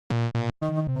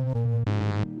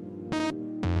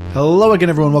Hello again,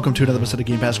 everyone. Welcome to another episode of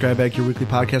Game Pass Grab Bag, your weekly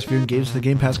podcast reviewing games of the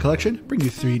Game Pass collection. Bring you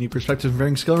three unique perspectives and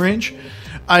varying skill range.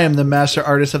 I am the master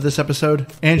artist of this episode,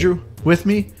 Andrew. With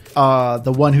me,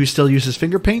 the one who still uses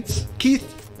finger paints,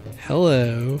 Keith.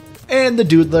 Hello. And the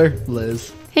doodler,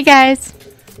 Liz. Hey, guys.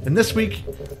 And this week,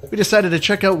 we decided to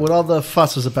check out what all the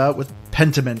fuss was about with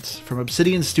Pentiment from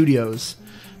Obsidian Studios.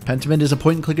 Pentiment is a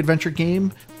point-and-click adventure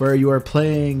game where you are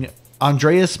playing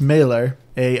Andreas,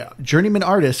 a journeyman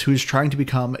artist who's trying to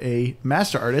become a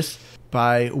master artist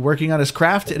by working on his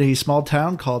craft in a small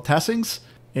town called Tassings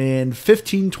in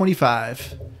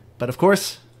 1525. But of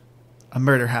course, a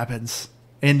murder happens.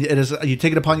 And you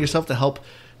take it upon yourself to help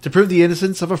to prove the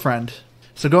innocence of a friend.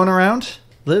 So going around,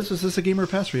 Liz, was this a game or a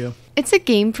pass for you? It's a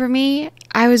game for me.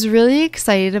 I was really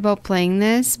excited about playing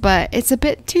this, but it's a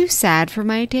bit too sad for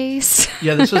my taste.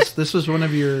 Yeah, this was one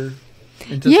of your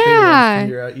anticipated ones from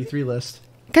your E3 list.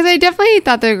 Because I definitely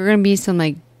thought there were going to be some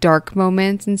like dark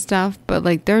moments and stuff, but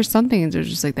like there are some things that are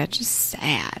just like, that's just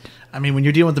sad. I mean, when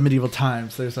you're dealing with the medieval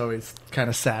times, there's always kind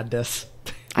of sadness.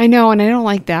 I know, and I don't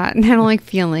like that, and I don't like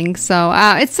feelings. So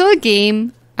it's still a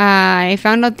game. I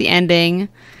found out the ending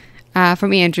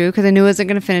from Andrew because I knew I wasn't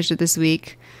going to finish it this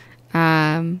week.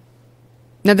 Another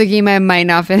game I might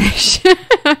not finish.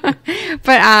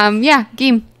 But yeah,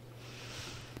 game.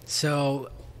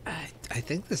 So I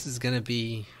think this is going to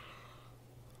be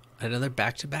another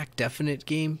back-to-back definite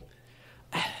game.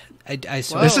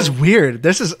 This is weird.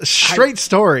 This is a straight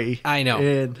story. I know.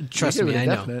 And Trust me, I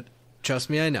definite. know. Trust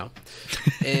me, I know.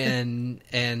 and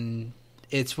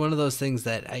it's one of those things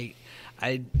that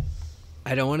I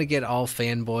don't want to get all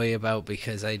fanboy about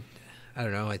because I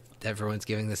don't know. Everyone's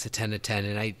giving this a 10 out of 10,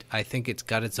 and I think it's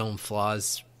got its own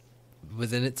flaws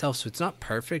within itself. So it's not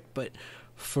perfect, but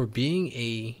for being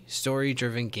a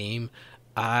story-driven game,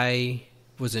 I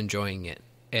was enjoying it.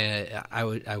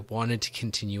 I wanted to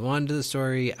continue on to the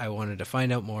story. I wanted to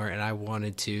find out more, and I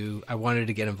wanted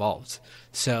to get involved.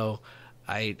 So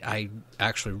I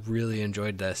actually really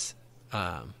enjoyed this.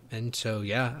 And so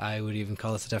yeah, I would even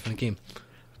call this a definite game.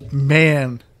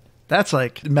 Man, that's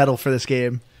like metal for this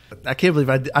game. I can't believe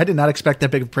I did not expect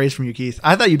that big of praise from you, Keith.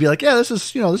 I thought you'd be like, yeah, this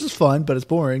is fun, but it's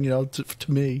boring,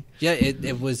 to me. Yeah,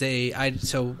 it was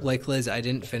so like Liz, I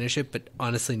didn't finish it, but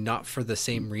honestly, not for the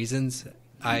same reasons.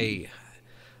 I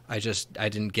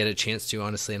didn't get a chance to,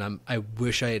 honestly, and I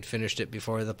wish I had finished it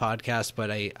before the podcast,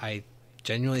 but I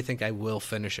genuinely think I will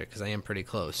finish it because I am pretty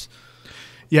close.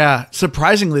 Yeah,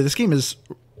 surprisingly, this game is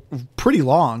pretty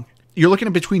long. You're looking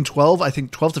at between 12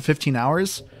 to 15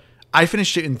 hours. I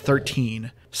finished it in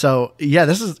 13. So yeah,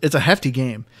 it's a hefty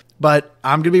game, but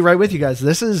I'm going to be right with you guys.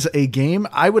 This is a game.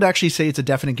 I would actually say it's a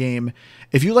definite game.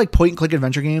 If you like point and click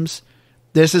adventure games,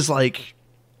 this is like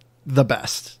the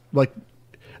best. Like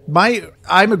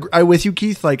I'm with you,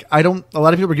 Keith. Like a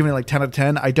lot of people are giving it like 10 out of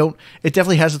 10. It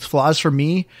definitely has its flaws for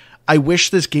me. I wish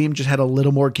this game just had a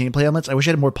little more gameplay elements. I wish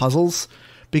it had more puzzles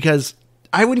because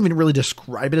I wouldn't even really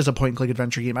describe it as a point and click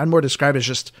adventure game. I'd more describe it as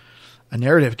just a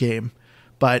narrative game,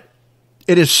 but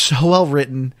it is so well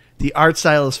written. The art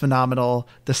style is phenomenal.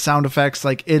 The sound effects,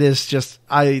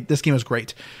 this game is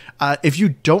great. If you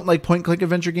don't like point and click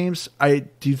adventure games,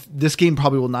 this game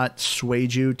probably will not sway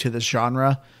you to this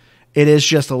genre. It is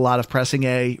just a lot of pressing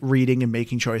A, reading, and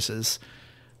making choices.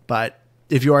 But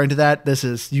if you are into that,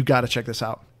 you got to check this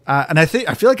out. And I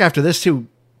feel like after this too,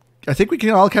 I think we can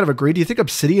all kind of agree. Do you think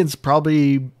Obsidian's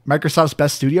probably Microsoft's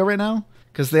best studio right now?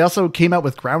 Because they also came out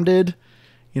with Grounded.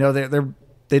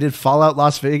 They did Fallout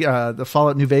Las Vegas, the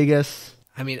Fallout New Vegas.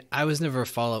 I mean, I was never a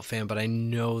Fallout fan, but I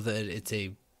know that it's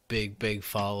a big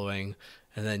following.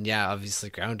 And then yeah, obviously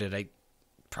Grounded.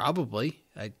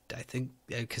 I think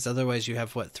because otherwise you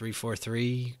have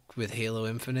 343 with Halo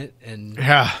Infinite, and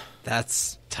yeah,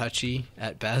 that's touchy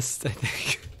at best, I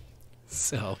think.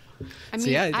 So I mean, so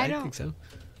yeah, I think so.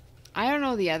 I don't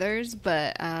know the others,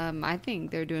 but I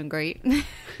think they're doing great.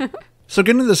 So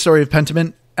getting into the story of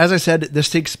Pentiment, as I said, this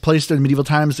takes place in medieval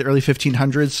times, the early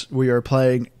 1500s. We are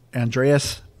playing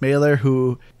Andreas,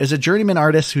 who is a journeyman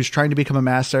artist who's trying to become a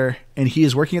master, and he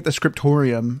is working at the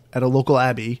scriptorium at a local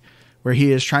abbey where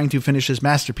he is trying to finish his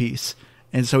masterpiece.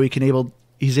 And so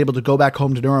he's able to go back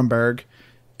home to Nuremberg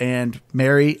and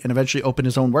marry and eventually open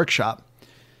his own workshop.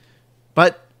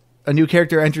 But a new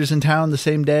character enters in town the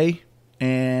same day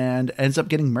and ends up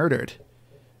getting murdered.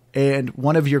 And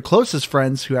one of your closest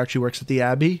friends who actually works at the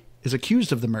abbey is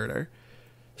accused of the murder.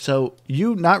 So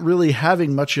you not really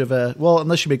having much of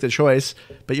unless you make the choice,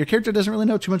 but your character doesn't really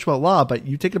know too much about law, but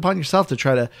you take it upon yourself to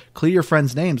try to clear your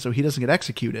friend's name so he doesn't get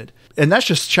executed. And that's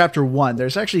just chapter 1.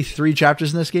 There's actually 3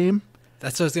 chapters in this game.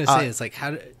 That's what I was going to say. It's like,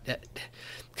 how,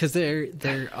 because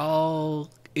they're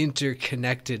all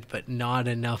interconnected, but not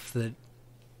enough that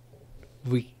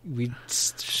we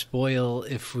spoil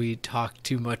if we talk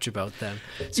too much about them.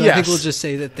 So I think we'll just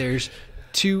say that there's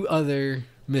 2 other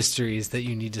mysteries that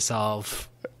you need to solve.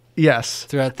 Yes.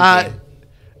 Throughout the game.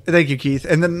 Thank you, Keith.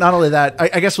 And then not only that,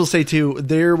 I guess we'll say too,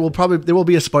 there will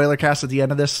be a spoiler cast at the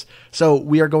end of this. So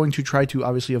we are going to try to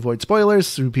obviously avoid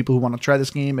spoilers through people who want to try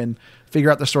this game and figure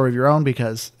out the story of your own,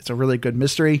 because it's a really good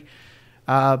mystery.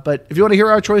 But if you want to hear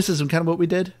our choices and kind of what we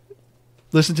did,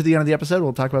 listen to the end of the episode.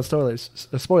 We'll talk about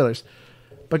spoilers.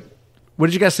 But what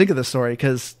did you guys think of this story?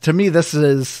 Because to me,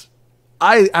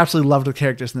 I absolutely loved the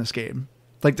characters in this game.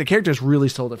 Like, the characters really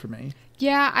sold it for me.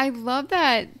 Yeah, I love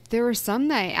that there were some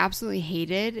that I absolutely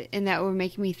hated and that were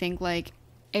making me think, like,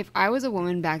 if I was a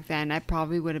woman back then, I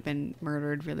probably would have been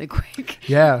murdered really quick.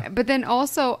 Yeah. But then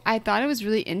also, I thought it was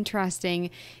really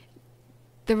interesting,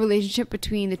 the relationship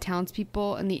between the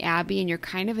townspeople and the abbey, and you're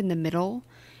kind of in the middle.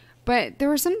 But there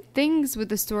were some things with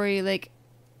the story, like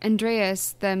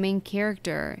Andreas, the main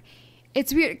character.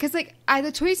 It's weird because, like,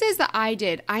 the choices that I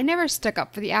did, I never stuck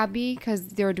up for the abbey because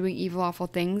they were doing evil, awful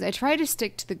things. I tried to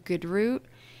stick to the good route.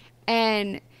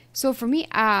 And so for me,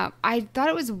 I thought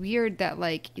it was weird that,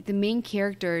 like, the main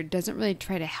character doesn't really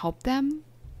try to help them.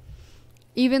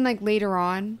 Even, like, later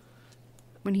on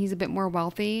when he's a bit more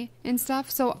wealthy and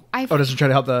stuff. So doesn't try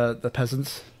to help the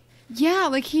peasants? Yeah,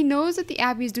 like, he knows that the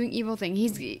abbey is doing evil things.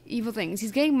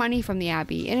 He's getting money from the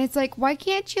abbey. And it's like, why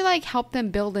can't you, like, help them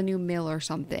build a new mill or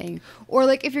something? Or,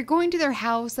 like, if you're going to their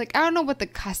house, like, I don't know what the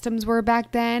customs were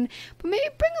back then, but maybe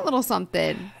bring a little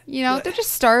something. You know, they're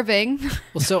just starving.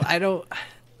 Well, so I don't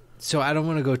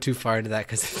want to go too far into that,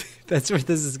 because that's where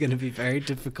this is going to be very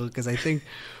difficult, because I think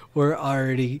we're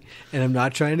already, and I'm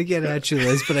not trying to get at you,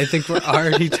 Liz, but I think we're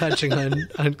already touching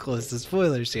on close to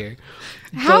spoilers here.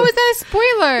 How is that a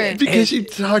spoiler? Because you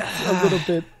talked a little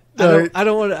bit. I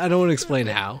don't want to explain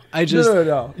how. I just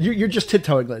no. You're just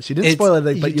tiptoeing, Liz. You didn't spoil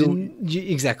anything, but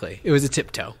exactly. It was a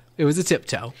tiptoe.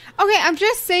 Okay, I'm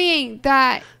just saying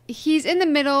that he's in the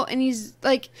middle, and he's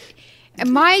like,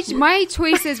 my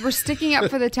choices were sticking up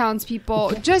for the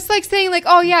townspeople, just like saying, like,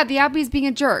 oh yeah, the abbey's being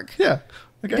a jerk. Yeah.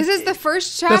 Okay. This is the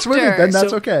first chapter.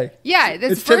 That's okay. Yeah,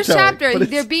 this it's first tiptoeing, chapter,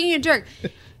 they're being a jerk.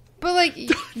 But, like,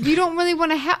 you don't really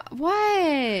want to have...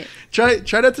 What?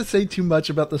 Try not to say too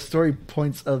much about the story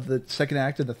points of the second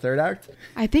act and the third act.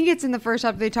 I think it's in the first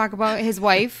chapter they talk about his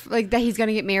wife, like, that he's going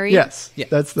to get married. Yes. Yeah.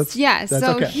 That's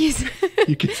so okay. He's...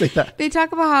 You can say that. They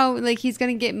talk about how, like, he's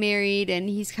going to get married, and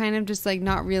he's kind of just, like,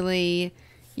 not really,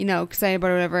 you know, excited about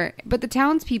it or whatever. But the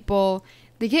townspeople,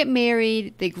 they get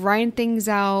married, they grind things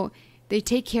out, they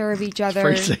take care of each other.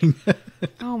 Phrasing.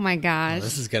 Oh, my gosh. Well,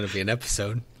 this is going to be an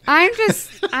episode.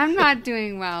 I'm not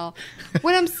doing well.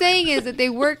 What I'm saying is that they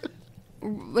work,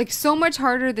 like, so much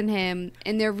harder than him,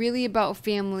 and they're really about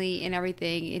family and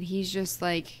everything, and he's just,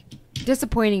 like,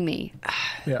 disappointing me.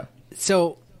 Yeah.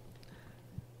 So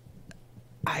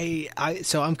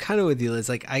I'm kind of with you, Liz.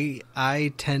 Like,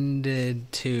 I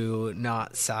tended to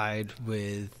not side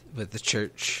with the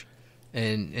church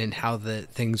and how the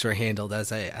things were handled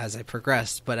as I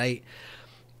progressed, but I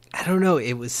don't know,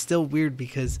 it was still weird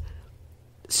because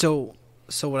so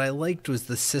what I liked was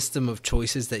the system of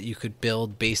choices that you could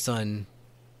build based on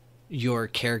your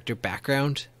character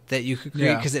background that you could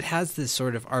create, because it has this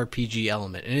sort of RPG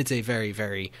element, and it's a very,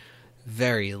 very,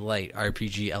 very light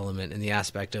RPG element in the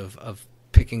aspect of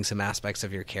picking some aspects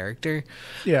of your character.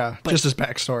 Yeah, but, just his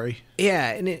backstory.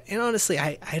 Yeah, and honestly,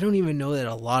 I don't even know that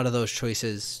a lot of those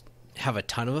choices have a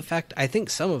ton of effect. I think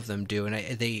some of them do, and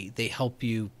they help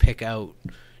you pick out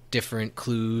different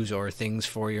clues or things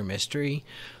for your mystery.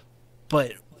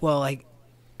 But, well, I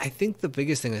think the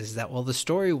biggest thing is that, well, the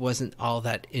story wasn't all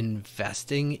that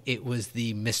investing. It was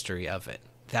the mystery of it.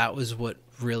 That was what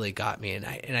really got me. And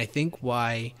I think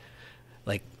why,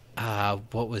 like,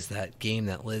 what was that game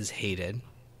that Liz hated?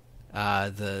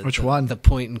 Which one? The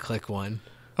point and click one.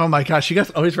 Oh my gosh, you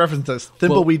guys always reference this.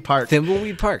 Thimbleweed Park.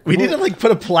 Thimbleweed Park. We need to, like,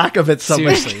 put a plaque of it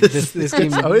somewhere. Seriously, this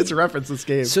game always reference this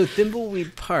game. So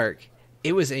Thimbleweed Park,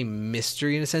 it was a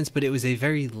mystery in a sense, but it was a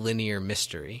very linear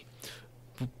mystery.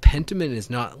 Pentiment is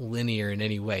not linear in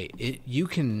any way.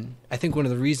 I think one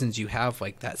of the reasons you have,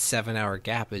 like, that 7-hour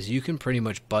gap is you can pretty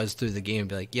much buzz through the game and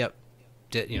be like, yep,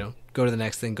 go to the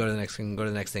next thing, go to the next thing, go to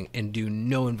the next thing, and do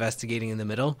no investigating in the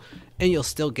middle, and you'll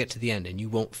still get to the end and you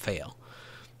won't fail.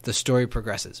 The story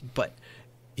progresses, but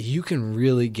you can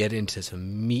really get into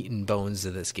some meat and bones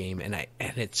of this game, and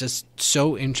it's just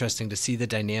so interesting to see the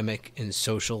dynamic and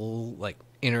social, like,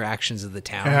 interactions of the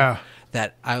town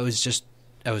that I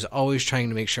was always trying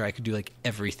to make sure I could do, like,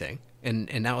 everything,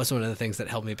 and that was one of the things that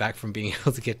held me back from being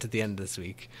able to get to the end this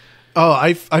week. Oh,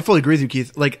 I fully agree with you,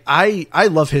 Keith. Like I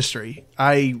love history.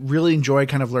 I really enjoy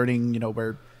kind of learning,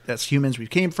 where as humans we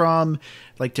came from,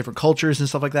 like different cultures and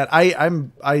stuff like that.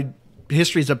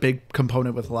 History is a big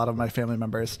component with a lot of my family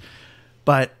members,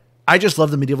 but I just love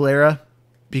the medieval era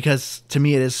because to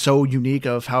me it is so unique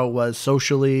of how it was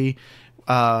socially,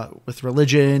 with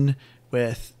religion,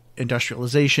 with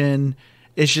industrialization.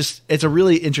 It's a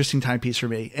really interesting timepiece for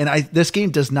me. And this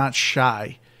game does not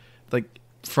shy like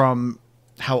from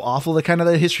how awful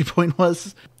the history point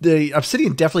was. The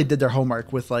Obsidian definitely did their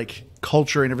homework with like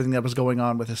culture and everything that was going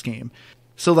on with this game.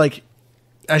 So like,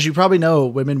 as you probably know,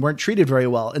 women weren't treated very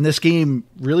well. And this game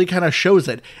really kind of shows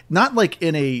it. Not like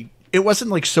it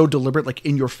wasn't like so deliberate, like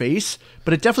in your face,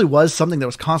 but it definitely was something that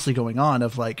was constantly going on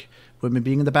of like women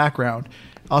being in the background.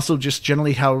 Also just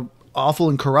generally how awful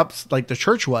and corrupt like the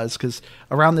church was. Cause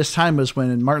around this time was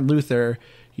when Martin Luther,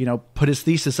 put his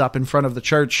thesis up in front of the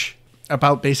church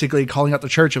about basically calling out the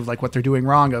church of like what they're doing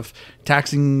wrong, of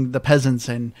taxing the peasants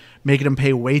and making them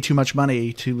pay way too much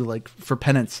money for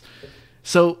penance.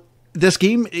 So this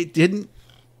game, it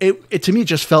to me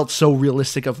just felt so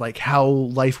realistic of like how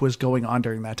life was going on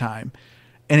during that time.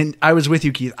 And I was with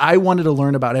you, Keith. I wanted to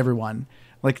learn about everyone,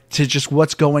 like to just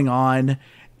what's going on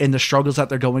and the struggles that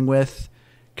they're going with.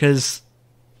 Cause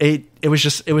it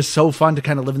was so fun to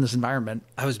kind of live in this environment.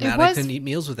 I was mad I couldn't eat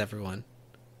meals with everyone.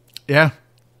 Yeah.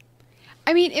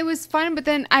 I mean, it was fun, but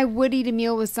then I would eat a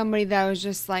meal with somebody that was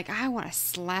just like, I want to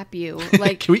slap you.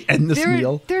 Like, can we end this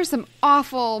meal? There's some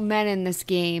awful men in this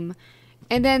game.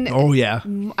 And then, oh yeah,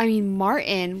 I mean,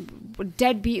 Martin,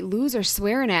 deadbeat loser,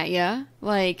 swearing at you.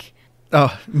 Like,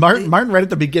 oh, Martin right at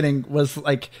the beginning was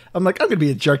like, I'm going to be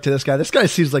a jerk to this guy. This guy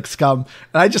seems like scum.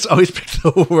 And I just always picked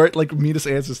the word, like meanest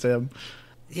answers to him.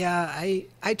 Yeah,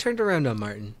 I turned around on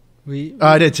Martin.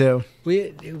 I did too.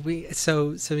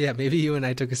 So yeah, maybe you and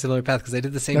I took a similar path because I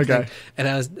did the same thing,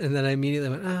 and then I immediately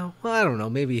went, oh well, I don't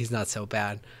know, maybe he's not so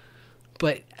bad,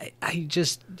 but I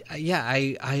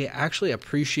actually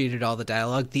appreciated all the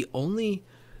dialogue. The only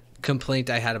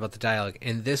complaint I had about the dialogue,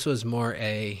 and this was more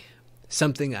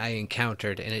something I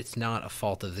encountered, and it's not a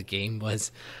fault of the game,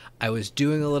 was I was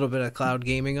doing a little bit of cloud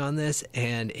gaming on this,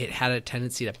 and it had a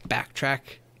tendency to backtrack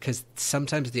because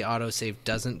sometimes the autosave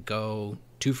doesn't go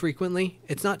too frequently.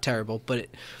 It's not terrible, but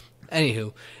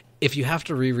anywho, if you have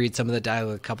to reread some of the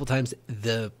dialogue a couple times,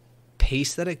 the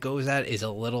pace that it goes at is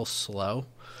a little slow.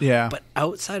 Yeah. But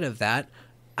outside of that,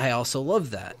 I also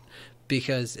love that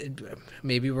because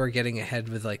maybe we're getting ahead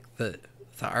with like the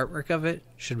artwork of it.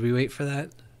 Should we wait for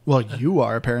that? Well, you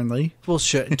are apparently. Well,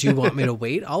 do you want me to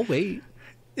wait? I'll wait.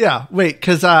 Yeah, wait,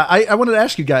 because I wanted to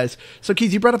ask you guys. So,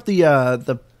 Keith, you brought up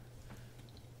the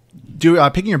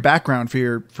picking your background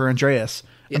for Andreas.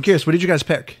 Yes. I'm curious, what did you guys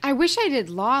pick? I wish I did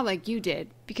law like you did,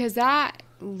 because that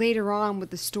later on with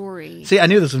the story. See, I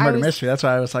knew this was murder mystery. That's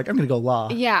why I was like, I'm going to go law.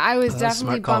 Yeah, I was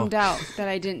definitely bummed out that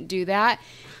I didn't do that.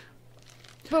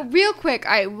 But real quick,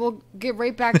 I will get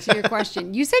right back to your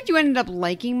question. You said you ended up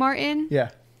liking Martin? Yeah.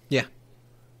 Yeah.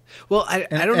 Well, I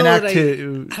don't know that I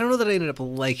don't know that I ended up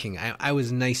liking. I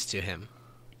was nice to him.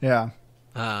 Yeah.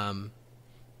 But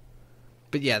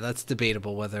yeah, that's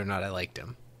debatable whether or not I liked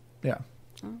him. Yeah.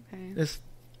 Okay.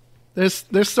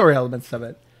 There's story elements of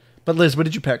it. But Liz, what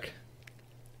did you pick?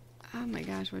 Oh my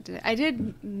gosh, what did I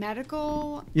did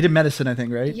medical. You did medicine, I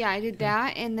think, right? Yeah, I did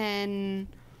that, and then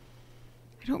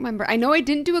I don't remember. I know I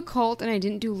didn't do occult and I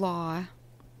didn't do law.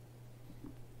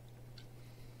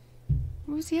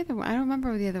 What was the other one? I don't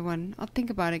remember the other one. I'll think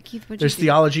about it. Keith, what did you do? There's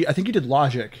theology. I think you did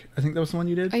logic. I think that was the one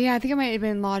you did. Oh yeah, I think it might have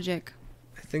been logic.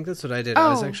 I think that's what I did. I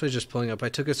was actually just pulling up. I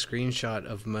took a screenshot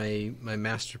of my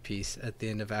masterpiece at the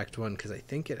end of Act 1 because I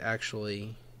think it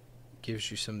actually gives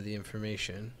you some of the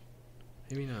information.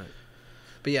 Maybe not.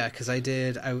 But yeah, because I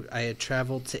had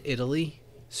traveled to Italy,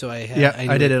 so I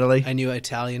did Italy. I knew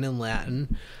Italian and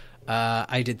Latin.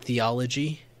 I did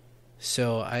theology,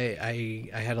 so I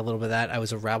had a little bit of that. I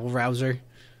was a rabble-rouser.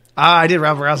 I did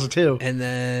rabble-rouser too. And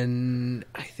then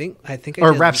I think I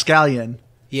or did, rapscallion.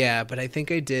 Yeah, but I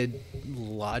think I did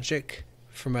logic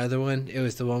for my other one. It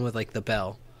was the one with like the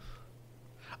bell.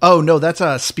 Oh no, that's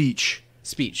a speech.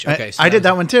 Speech. Okay, I did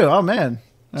that one too. Oh man.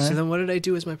 So then, what did I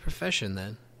do as my profession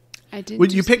then? I did.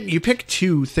 Well, you pick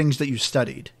two things that you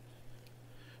studied.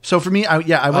 So for me,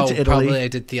 I went to Italy. Probably I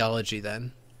did theology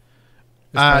then.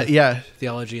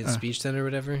 Theology and speech then or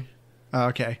whatever.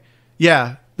 Okay.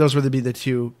 Yeah, those would be the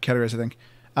two categories, I think.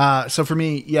 So for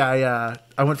me, I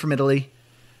went from Italy.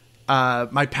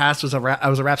 My past was I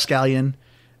was a rapscallion.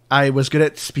 I was good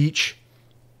at speech.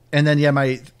 And then,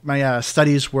 my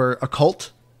studies were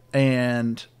occult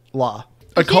and law.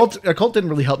 Occult didn't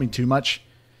really help me too much.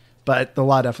 but the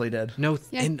law definitely did. No,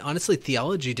 Yeah. and honestly,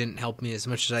 theology didn't help me as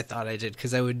much as I thought I did,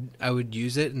 because I would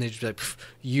use it and they'd be like,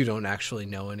 "You don't actually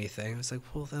know anything." I was like,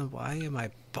 "Well, then why am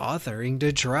I bothering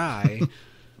to try?"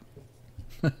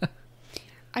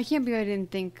 I can't believe I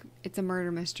didn't think it's a murder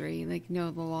mystery. Like,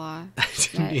 know the law. I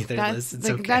didn't either, Liz. It's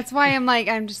okay. That's why I'm like,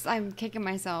 I'm kicking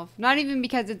myself. Not even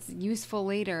because it's useful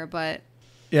later, but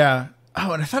Yeah.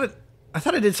 Oh, and I thought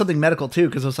I did something medical too,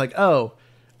 because I was like, oh,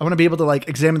 I want to be able to like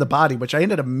examine the body, which I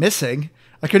ended up missing.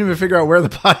 I couldn't even figure out where the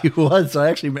body was, so I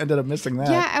actually ended up missing that.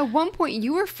 yeah. At one point,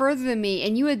 you were further than me,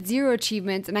 and you had 0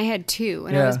 achievements, and I had 2,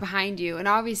 and I was behind you, and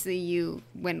obviously you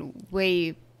went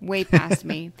way past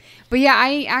me. But yeah,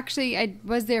 I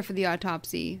was there for the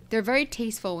autopsy. They're very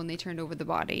tasteful when they turned over the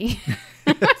body.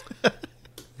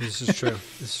 This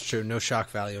is true. No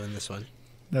shock value in this one.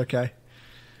 Okay.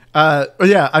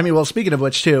 Yeah, I mean, well, speaking of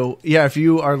which, too, yeah, if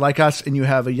you are like us and you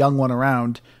have a young one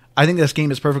around, I think this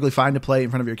game is perfectly fine to play in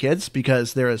front of your kids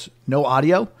because there is no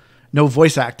audio, no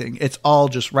voice acting. It's all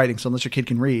just writing. So unless your kid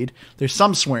can read, there's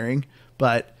some swearing,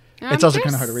 but it's also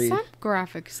kind of hard to read. Some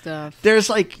graphic stuff. There's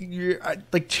like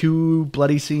 2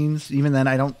 bloody scenes. Even then,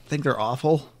 I don't think they're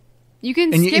awful. You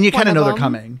can And skip you kind one of know they're them.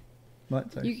 coming.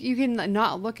 What? Sorry. You can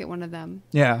not look at one of them.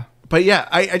 Yeah. But yeah,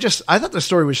 I thought the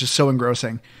story was just so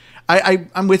engrossing.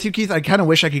 I'm with you, Keith. I kind of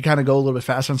wish I could kind of go a little bit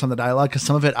faster on some of the dialogue because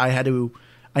some of it I ended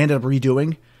up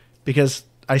redoing because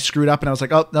I screwed up and I was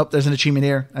like, oh, nope, there's an achievement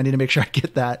here. I need to make sure I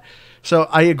get that. So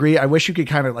I agree. I wish you could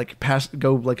kind of like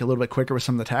go like a little bit quicker with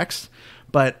some of the text,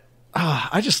 but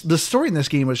the story in this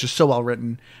game was just so well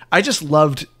written. I just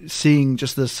loved seeing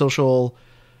just the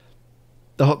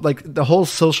whole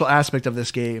social aspect of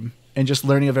this game and just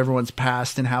learning of everyone's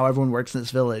past and how everyone works in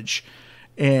this village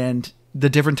and the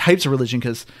different types of religion.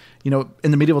 Cause in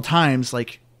the medieval times,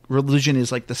 like religion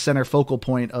is like the center focal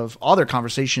point of all their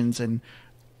conversations and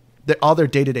all their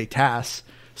day-to-day tasks.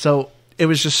 So it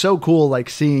was just so cool, like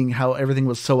seeing how everything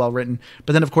was so well written.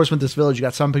 But then of course with this village, you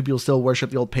got some people who still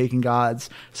worship the old pagan gods,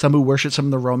 some who worship some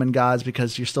of the Roman gods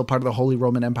because you're still part of the Holy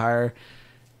Roman Empire.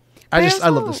 I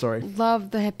love the story.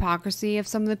 Love the hypocrisy of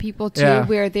some of the people too, Yeah.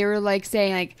 where they were like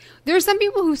saying like there are some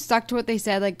people who stuck to what they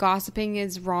said, like gossiping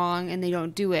is wrong and they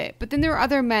don't do it. But then there are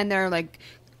other men that are like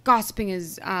gossiping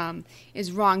is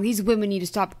wrong. These women need to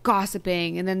stop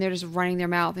gossiping, and then they're just running their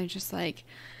mouth and it's just like,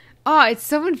 oh, it's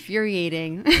so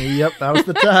infuriating. Yep, that was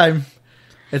the time.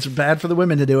 It's bad for the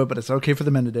women to do it, but it's okay for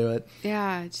the men to do it.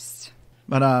 Yeah, just.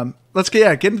 But let's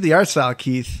get into the art style,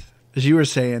 Keith. As you were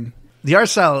saying, the art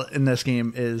style in this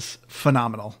game is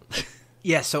phenomenal.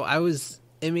 Yeah, so I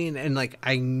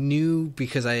knew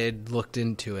because I had looked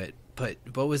into it, but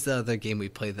what was the other game we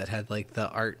played that had like the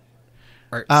art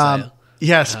style?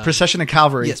 Yes, Procession of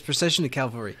Cavalry. Yes, Procession of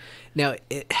Cavalry. Now,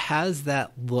 it has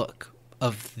that look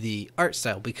of the art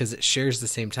style because it shares the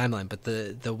same timeline, but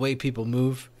the way people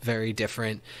move, very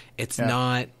different. It's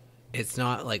not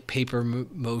like paper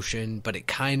motion, but it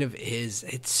kind of is.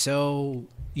 It's so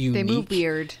unique. They move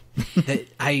weird. That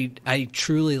I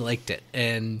truly liked it,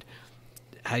 and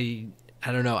I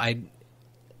don't know.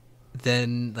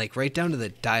 Then like right down to the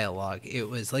dialogue, it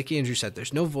was like Andrew said.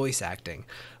 There's no voice acting,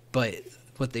 but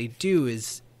what they do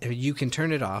is you can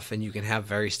turn it off and you can have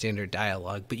very standard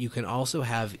dialogue, but you can also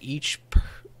have each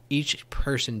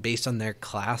person based on their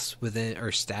class within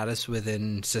or status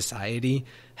within society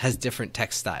has different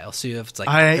text style. So you have like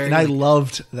I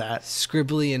loved that.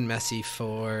 Scribbly and messy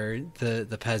for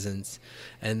the peasants,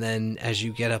 and then as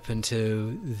you get up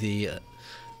into the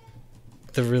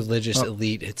religious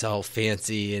elite, it's all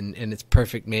fancy and it's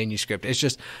perfect manuscript. It's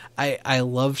just I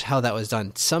loved how that was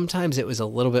done. Sometimes it was a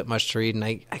little bit much to read, and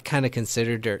I kind of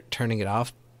considered turning it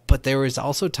off. But there was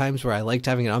also times where I liked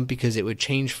having it on because it would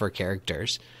change for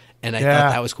characters, and I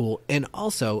thought that was cool. And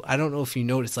also, I don't know if you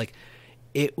noticed, like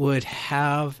it would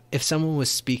have, if someone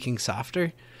was speaking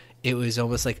softer, it was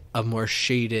almost like a more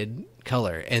shaded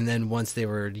color, and then once they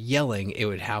were yelling, it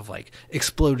would have like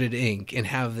exploded ink and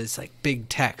have this like big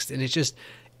text, and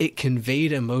it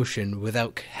conveyed emotion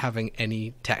without having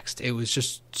any text. It was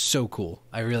just so cool.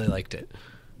 I really liked it.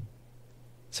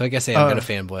 So I guess I'm going to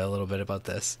fanboy a little bit about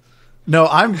this. No,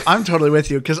 I'm totally with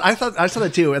you because I saw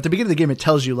that too. At the beginning of the game, it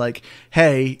tells you like,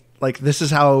 hey, like this is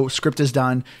how script is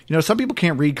done. Some people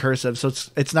can't read cursive, so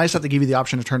it's nice that they give you the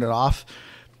option to turn it off,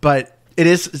 but it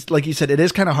is, like you said, it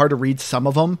is kind of hard to read some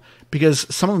of them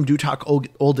because some of them do talk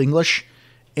old English.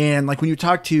 And like when you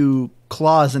talk to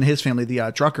Claus and his family, the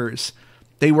Druckers,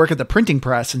 they work at the printing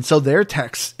press. And so their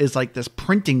text is like this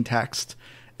printing text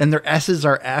and their S's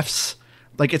are F's.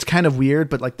 Like it's kind of weird,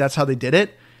 but like that's how they did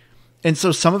it. And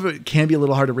so some of it can be a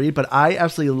little hard to read, but I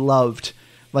absolutely loved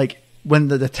like when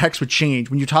the text would change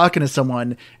when you're talking to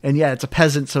someone, and yeah, it's a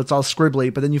peasant, so it's all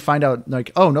scribbly, but then you find out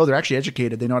like, oh no, they're actually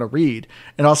educated, they know how to read,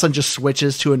 and all of a sudden just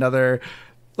switches to another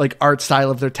like art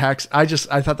style of their text. I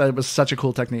thought that was such a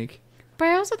cool technique. But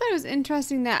I also thought it was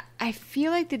interesting that I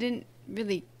feel like they didn't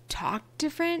really talk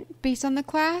different based on the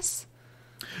class.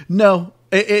 No,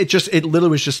 it literally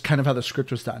was just kind of how the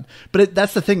script was done. But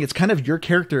that's the thing. It's kind of your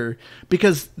character,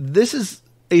 because this is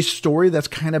a story that's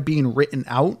kind of being written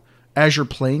out as you're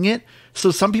playing it.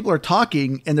 So some people are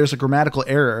talking and there's a grammatical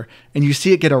error and you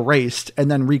see it get erased and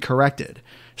then recorrected.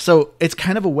 So it's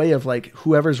kind of a way of like,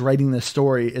 whoever's writing this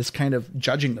story is kind of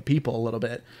judging the people a little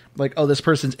bit. Like, oh, this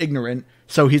person's ignorant,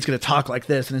 so he's going to talk like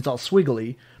this and it's all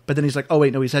swiggly. But then he's like, oh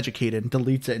wait, no, he's educated, and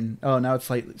deletes it. And oh, now it's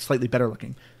slightly better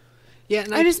looking. Yeah,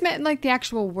 and I just meant like the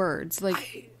actual words.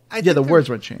 Like, the words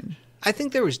would change. I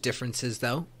think there was differences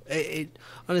though.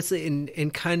 Honestly,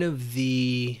 in kind of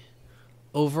the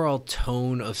overall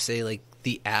tone of, say, like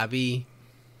the abbey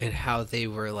and how they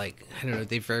were like, I don't know,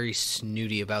 they're very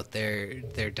snooty about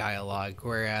their dialogue,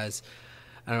 whereas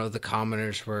I don't know, the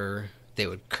commoners they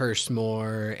would curse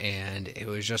more, and it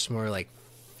was just more like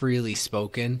freely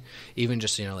spoken, even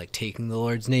just, you know, like taking the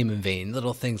Lord's name in vain,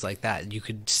 little things like that. You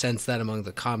could sense that among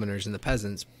the commoners and the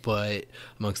peasants, but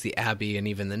amongst the abbey and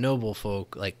even the noble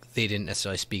folk, like they didn't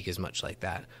necessarily speak as much like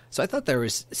that. So I thought there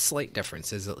was slight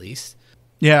differences, at least.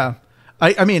 Yeah.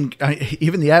 I mean,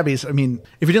 even the abbeys, I mean,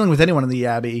 if you're dealing with anyone in the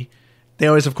abbey, they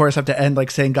always, of course, have to end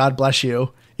like saying, God bless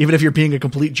you. Even if you're being a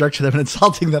complete jerk to them and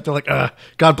insulting them, they're like,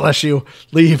 God bless you.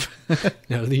 Leave.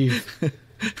 No, leave.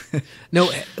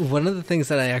 No, one of the things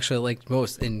that I actually liked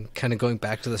most in kind of going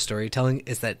back to the storytelling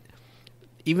is that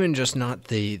even just not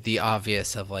the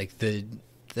obvious of like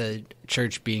the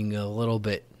church being a little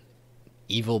bit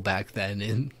evil back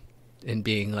then and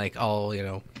being like all, you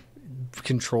know,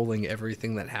 controlling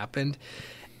everything that happened.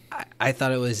 I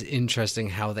thought it was interesting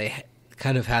how they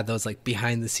kind of had those like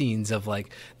behind the scenes of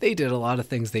like they did a lot of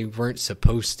things they weren't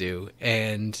supposed to,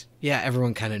 and yeah,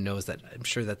 everyone kind of knows that. I'm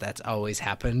sure that that's always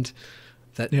happened.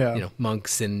 That, you know,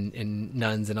 monks and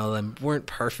nuns and all them weren't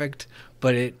perfect,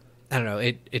 but I don't know,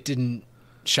 it didn't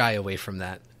shy away from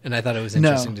that, and I thought it was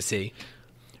interesting to see.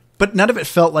 But none of it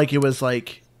felt like it was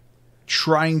like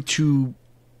trying to,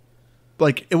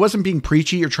 like, it wasn't being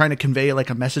preachy or trying to convey like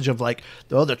a message of like,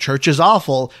 oh, the church is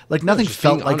awful. Like nothing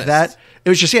felt like honest. that. It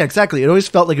was just, yeah, exactly. It always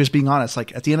felt like it was being honest.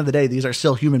 Like at the end of the day, these are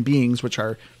still human beings, which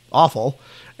are awful,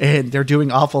 and they're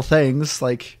doing awful things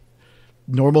like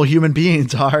normal human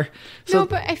beings are. So, no,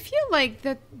 but I feel like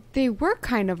that they were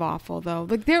kind of awful though.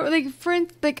 Like they're like, for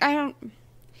like, I don't.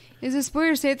 Is it spoiler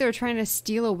to say that they were trying to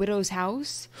steal a widow's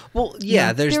house? Well,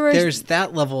 yeah, there's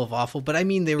that level of awful, but I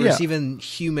mean there was even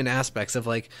human aspects of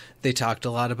like they talked a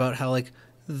lot about how like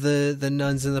the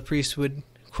nuns and the priests would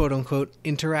quote unquote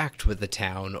interact with the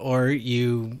town, or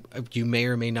you may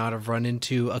or may not have run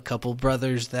into a couple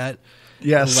brothers that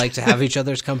like to have each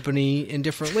other's company in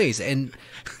different ways, and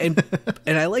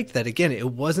I liked that. Again,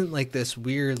 it wasn't like this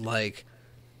weird like.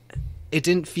 It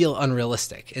didn't feel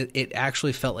unrealistic. It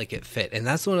actually felt like it fit. And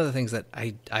that's one of the things that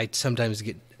I sometimes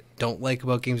don't like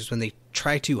about games when they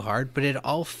try too hard, but it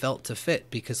all felt to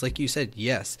fit because like you said,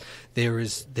 yes,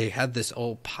 they had this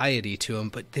old piety to them,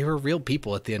 but they were real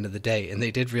people at the end of the day and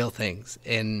they did real things.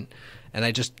 And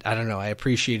I don't know, I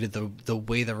appreciated the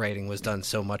way the writing was done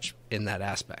so much in that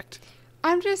aspect.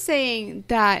 I'm just saying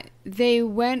that they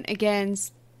went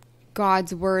against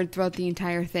God's word throughout the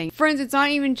entire thing. For instance, it's not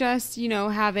even just, you know,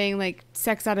 having like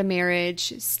sex out of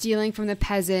marriage, stealing from the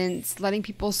peasants, letting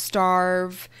people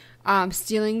starve,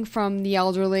 stealing from the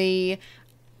elderly.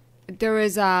 There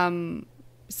was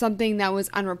something that was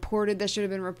unreported that should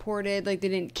have been reported. Like they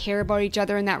didn't care about each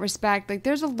other in that respect. Like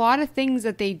there's a lot of things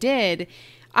that they did.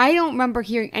 I don't remember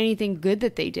hearing anything good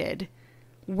that they did.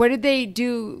 What did they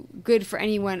do good for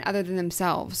anyone other than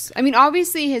themselves? I mean,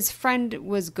 obviously his friend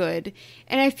was good.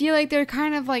 And I feel like they're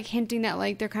kind of like hinting that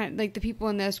like they're kind of like the people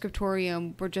in the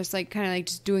scriptorium were just like kind of like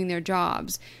just doing their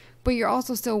jobs. But you're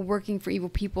also still working for evil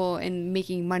people and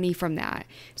making money from that.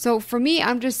 So for me,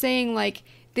 I'm just saying like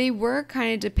they were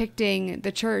kind of depicting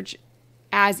the church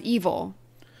as evil.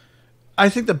 I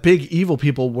think the big evil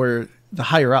people were the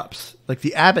higher ups. Like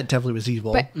the abbot definitely was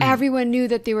evil. But everyone knew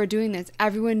that they were doing this.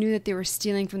 Everyone knew that they were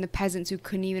stealing from the peasants who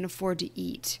couldn't even afford to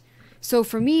eat. So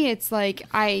for me, it's like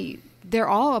they're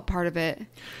all a part of it.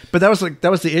 But that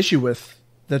was the issue with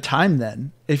the time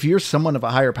then. If you're someone of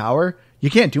a higher power, you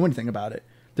can't do anything about it.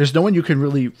 There's no one you can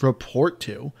really report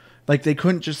to. Like they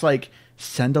couldn't just like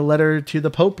send a letter to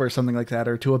the Pope or something like that,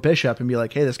 or to a bishop and be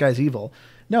like, hey, this guy's evil.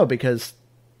 No, because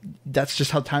that's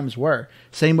just how times were.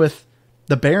 Same with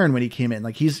the Baron when he came in.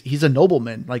 Like he's a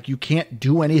nobleman. Like you can't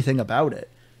do anything about it.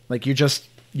 Like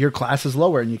your class is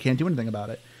lower and you can't do anything about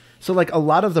it. So like a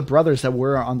lot of the brothers that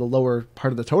were on the lower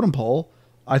part of the totem pole,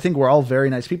 I think were all very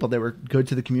nice people. They were good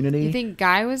to the community. You think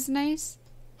Guy was nice?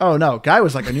 Oh no, Guy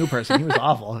was like a new person. He was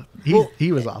awful.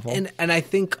 He was awful. And I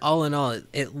think all in all,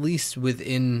 at least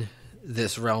within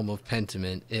this realm of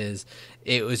Pentiment,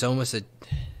 it was almost a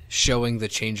showing the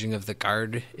changing of the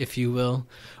guard, if you will,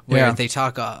 where they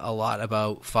talk a lot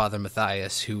about Father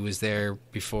Matthias, who was there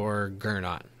before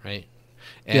Gernot, right?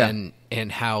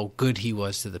 And how good he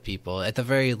was to the people, at the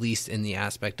very least in the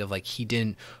aspect of like he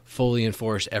didn't fully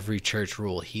enforce every church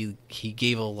rule. He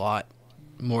gave a lot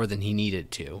more than he needed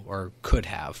to or could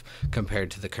have compared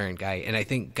to the current guy. And I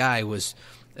think Guy was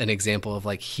an example of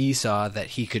like he saw that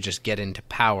he could just get into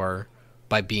power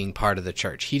by being part of the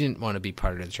church. He didn't want to be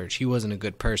part of the church. He wasn't a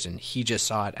good person. He just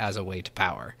saw it as a way to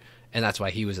power. And that's why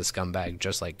he was a scumbag,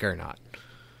 just like Gernot.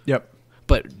 Yep.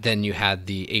 But then you had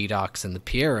the Adocs and the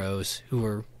Pierrots who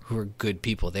were good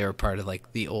people. They were part of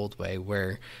like the old way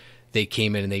where they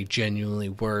came in and they genuinely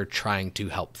were trying to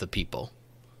help the people.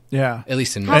 Yeah. At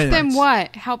least in my Help them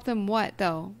what? Help them what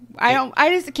though? I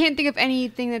just can't think of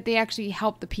anything that they actually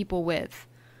help the people with.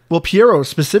 Well, Piero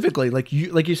specifically, like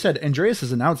you said, Andreas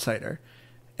is an outsider,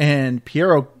 and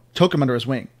Piero took him under his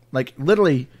wing. Like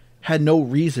literally had no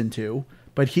reason to,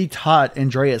 but he taught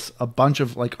Andreas a bunch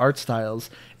of like art styles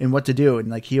and what to do, and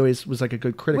like he always was like a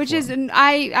good critic. Which is, and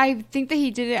I think that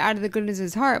he did it out of the goodness of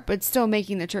his heart, but still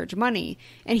making the church money.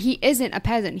 And he isn't a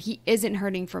peasant; he isn't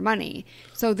hurting for money.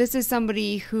 So this is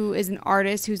somebody who is an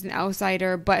artist, who's an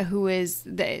outsider, but who is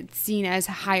seen as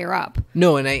higher up.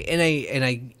 No,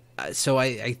 so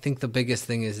I think the biggest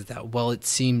thing is that while it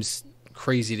seems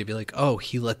crazy to be like, oh,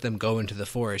 he let them go into the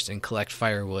forest and collect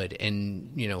firewood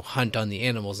and hunt on the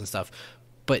animals and stuff.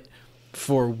 But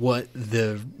for what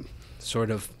the sort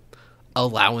of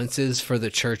allowances for the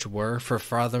church were for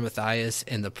Father Matthias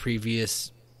and the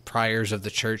previous priors of the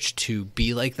church to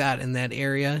be like that in that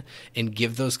area and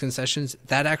give those concessions,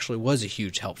 that actually was a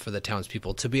huge help for the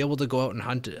townspeople to be able to go out and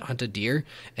hunt a deer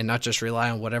and not just rely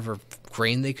on whatever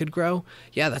grain they could grow.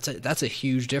 Yeah, that's a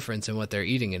huge difference in what they're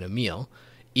eating in a meal.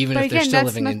 Even but if they're again, still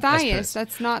that's living Matthias. in Matthias.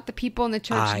 That's not the people in the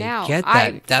church now. I get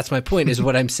that. That's my point. Is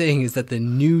what I'm saying is that the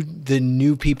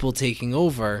new people taking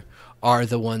over are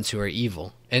the ones who are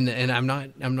evil, and I'm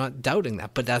not doubting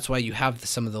that. But that's why you have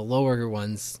some of the lower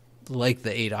ones like the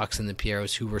Adocs and the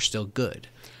Pierrots who were still good.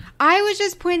 I was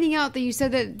just pointing out that you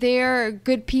said that they're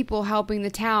good people helping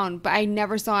the town, but I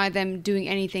never saw them doing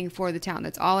anything for the town.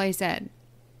 That's all I said.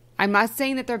 I'm not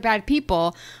saying that they're bad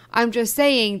people. I'm just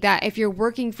saying that if you're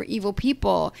working for evil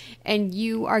people and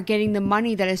you are getting the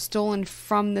money that is stolen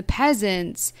from the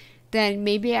peasants, then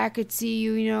maybe I could see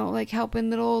you, like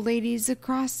helping little old ladies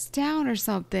across town or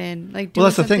something. Like, doing well,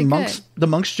 that's the thing. good. The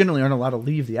monks generally aren't allowed to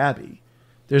leave the abbey.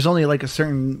 There's only like a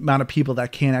certain amount of people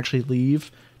that can actually leave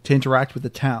to interact with the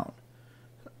town.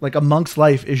 Like a monk's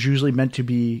life is usually meant to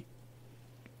be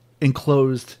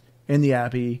enclosed in the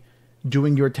abbey,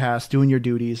 doing your tasks, doing your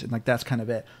duties, and like that's kind of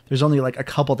it. There's only like a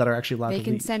couple that are actually allowed to leave.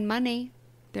 They can send money.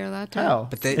 They're allowed to. Oh,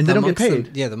 but they don't get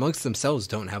paid. The monks themselves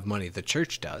don't have money. The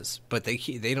church does, but they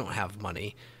don't have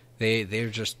money. They're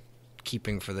just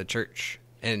keeping for the church,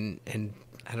 and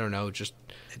I don't know. Just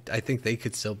I think they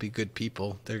could still be good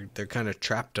people. They're kind of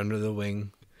trapped under the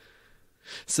wing.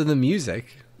 So the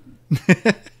music,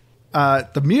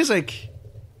 the music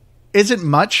isn't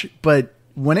much, but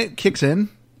when it kicks in,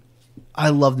 I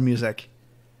love the music.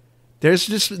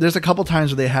 There's a couple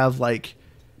times where they have like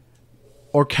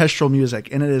orchestral music,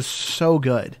 and it is so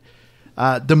good.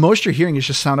 The most you're hearing is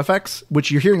just sound effects,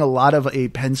 which you're hearing a lot of a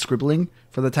pen scribbling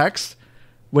for the text,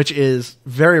 which is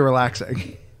very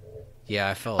relaxing. Yeah,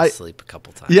 I fell asleep a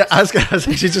couple times. Yeah, I was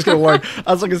actually just going to warn.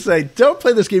 I was going to say, don't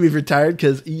play this game if you're tired,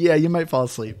 because yeah, you might fall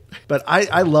asleep. But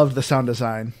I love the sound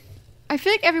design. I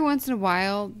feel like every once in a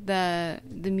while the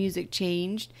music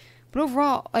changed, but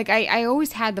overall, like I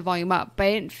always had the volume up, but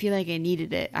I didn't feel like I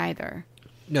needed it either.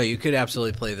 No, you could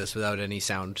absolutely play this without any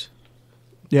sound.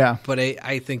 Yeah. But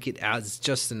I think it adds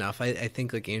just enough. I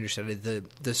think, like Andrew said,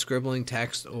 the scribbling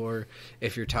text, or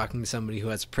if you're talking to somebody who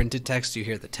has printed text, you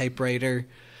hear the typewriter.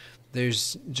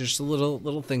 There's just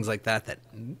little things like that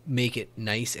make it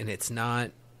nice, and it's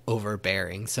not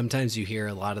overbearing. Sometimes you hear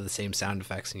a lot of the same sound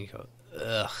effects, and you go,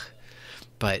 ugh.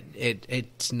 But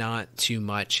it's not too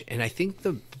much. And I think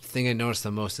the thing I noticed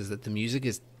the most is that the music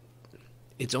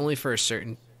it's only for a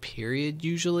certain period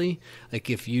usually. Like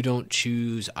if you don't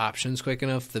choose options quick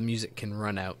enough, the music can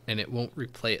run out and it won't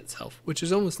replay itself, which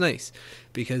is almost nice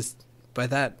because by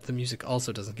that the music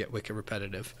also doesn't get wicked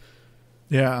repetitive.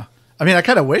 Yeah. I mean, I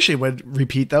kind of wish it would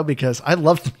repeat though, because I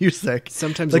love the music.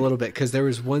 Sometimes like, a little bit, because there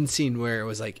was one scene where it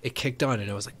was like it kicked on and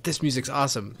it was like, this music's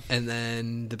awesome, and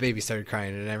then the baby started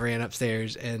crying and I ran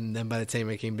upstairs, and then by the time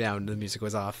I came down the music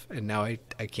was off, and now I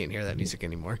can't hear that music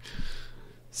anymore.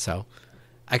 So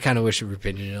I kind of wish it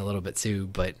repeated it a little bit too,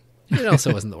 but it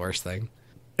also wasn't the worst thing.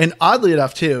 And oddly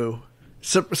enough too,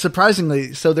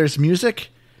 surprisingly, so there's music,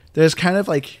 there's kind of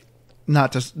like,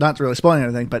 not really spoiling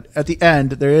anything, but at the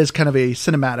end there is kind of a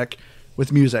cinematic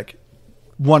with music.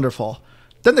 Wonderful.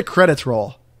 Then the credits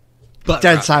roll. Butt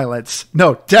dead rock. silence.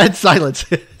 No, dead silence.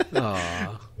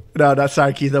 Aww. No, not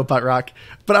sorry, Keith, no butt rock.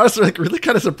 But I was like really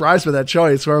kind of surprised by that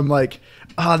choice, where I'm like,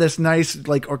 oh, this nice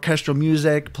like orchestral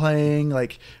music playing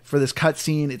like for this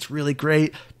cutscene. It's really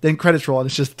great. Then credits roll and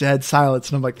it's just dead silence.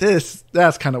 And I'm like,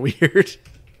 that's kind of weird.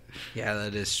 Yeah,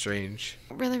 that is strange. I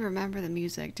don't really remember the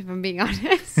music, if I'm being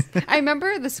honest. I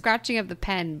remember the scratching of the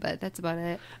pen, but that's about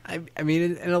it. I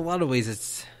mean, in a lot of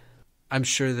ways, I'm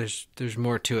sure there's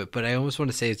more to it, but I almost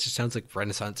want to say it just sounds like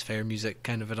Renaissance fair music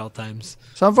kind of at all times.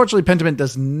 So unfortunately, Pentiment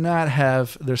does not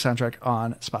have their soundtrack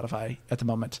on Spotify at the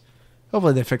moment.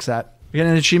 Hopefully they fix that. We got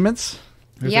any achievements?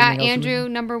 Yeah, Andrew,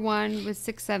 number 1 with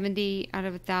 670 out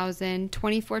of 1,000,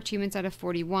 24 achievements out of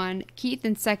 41. Keith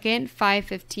in second,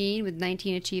 515 with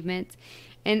 19 achievements.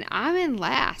 And I'm in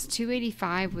last,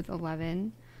 285 with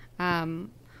 11,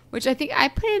 which I think I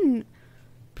put in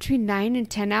between 9 and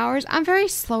 10 hours. I'm very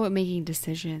slow at making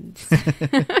decisions.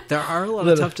 There are a lot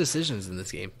of tough decisions in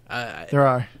this game. There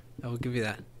are. I will give you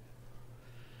that.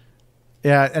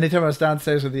 Yeah, anytime I was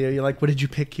downstairs with you, you're like, what did you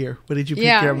pick here? What did you pick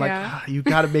Yeah, here? I'm yeah. like, you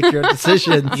got to make your own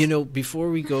decisions. You know, before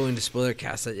we go into spoiler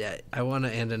cast, I want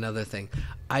to end another thing.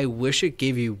 I wish it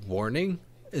gave you warning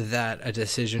that a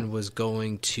decision was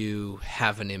going to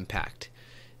have an impact.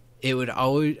 It would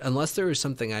always, unless there was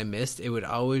something I missed, it would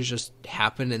always just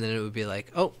happen, and then it would be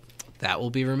like, oh, that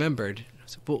will be remembered.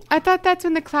 So, well, I thought that's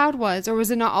when the cloud was, or was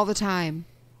it not all the time?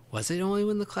 was it only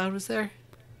when the cloud was there?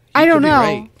 I don't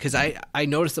know. Because I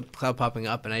noticed the cloud popping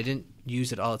up, and I didn't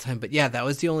use it all the time. But yeah, that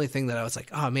was the only thing that I was like,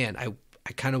 oh man, I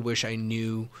kind of wish I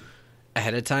knew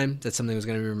ahead of time that something was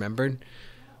going to be remembered.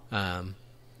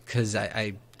 Because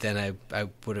I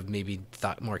would have maybe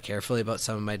thought more carefully about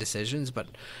some of my decisions. But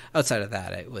outside of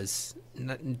that, it was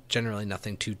generally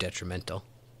nothing too detrimental.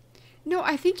 No,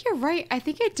 I think you're right. I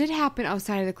think it did happen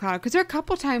outside of the cloud, because there are a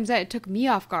couple times that it took me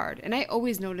off guard, and I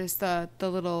always noticed the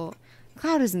little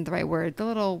cloud isn't the right word, the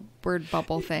little word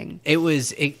bubble thing.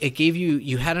 It gave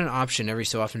you had an option every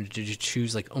so often to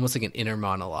choose like almost like an inner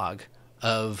monologue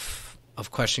of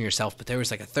questioning yourself, but there was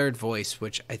like a third voice,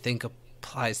 which I think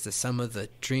applies to some of the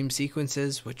dream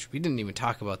sequences, which we didn't even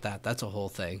talk about that. That's a whole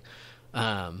thing.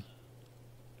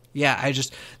 Yeah,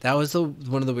 that was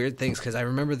one of the weird things, because I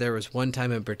remember there was one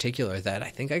time in particular that I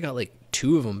think I got like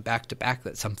 2 of them back to back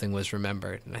that something was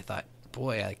remembered, and I thought,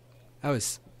 boy, that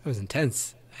was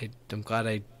intense. I'm glad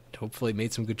I hopefully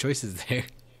made some good choices there.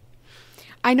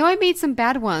 I know I made some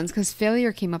bad ones, because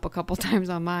failure came up a couple times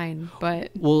on mine,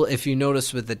 but... Well, if you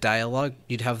notice with the dialogue,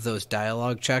 you'd have those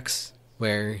dialogue checks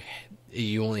where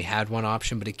you only had one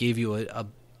option, but it gave you a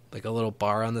little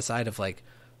bar on the side of like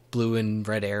blue and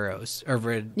red arrows, or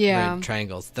red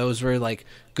triangles. Those were like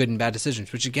good and bad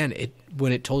decisions, which again,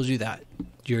 when it told you that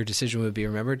your decision would be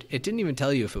remembered, it didn't even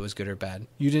tell you if it was good or bad.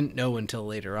 You didn't know until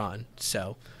later on,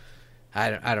 so...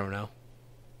 I don't know.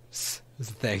 It's the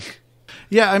thing.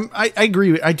 Yeah, I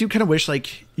agree. I do kind of wish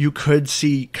like you could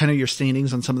see kind of your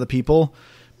standings on some of the people,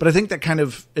 but I think that kind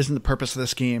of isn't the purpose of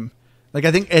this game. Like,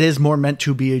 I think it is more meant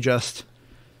to be just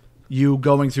you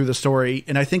going through the story,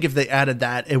 and I think if they added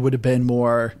that, it would have been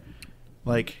more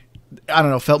like, I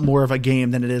don't know, felt more of a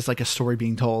game than it is like a story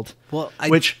being told. Well,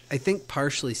 I think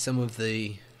partially some of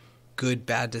the good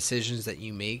bad decisions that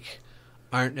you make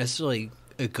aren't necessarily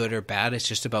a good or bad. It's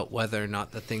just about whether or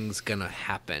not the thing's gonna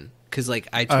happen. Because like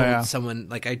I told someone,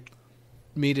 like I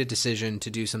made a decision to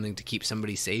do something to keep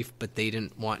somebody safe, but they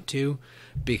didn't want to,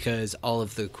 because all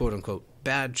of the quote unquote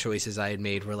bad choices I had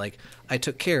made were like, I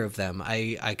took care of them,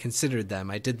 I considered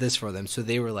them, I did this for them, so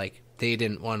they were like, they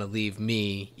didn't want to leave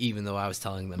me even though I was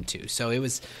telling them to. So it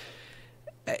was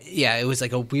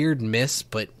like a weird miss,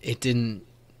 but it didn't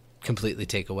completely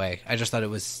take away. I just thought it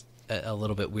was a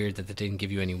little bit weird that they didn't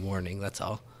give you any warning. That's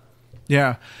all.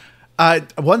 Yeah.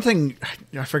 One thing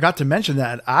I forgot to mention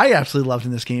that I absolutely loved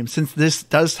in this game, since this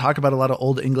does talk about a lot of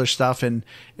old English stuff and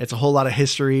it's a whole lot of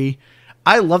history.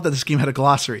 I love that this game had a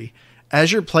glossary.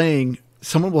 As you're playing,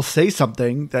 someone will say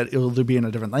something that it'll either be in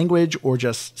a different language or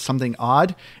just something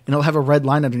odd, and it'll have a red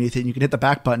line underneath it, and you can hit the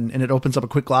back button, and it opens up a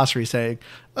quick glossary saying,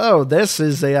 oh, this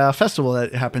is a festival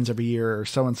that happens every year, or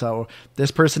so-and-so. This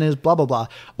person is blah, blah, blah.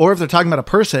 Or if they're talking about a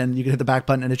person, you can hit the back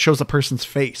button, and it shows the person's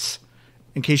face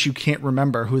in case you can't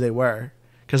remember who they were.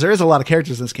 Because there is a lot of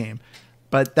characters in this game,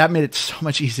 but that made it so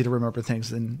much easier to remember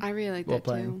things than I really like while that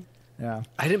playing. too. Yeah.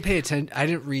 I didn't pay attention. I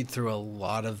didn't read through a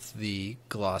lot of the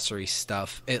glossary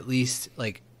stuff, at least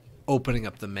like opening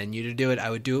up the menu to do it. I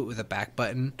would do it with a back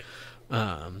button.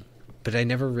 But I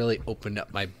never really opened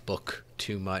up my book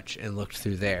too much and looked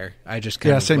through there. I just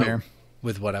kind of same went here.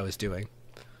 with what I was doing.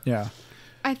 Yeah.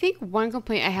 I think one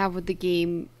complaint I have with the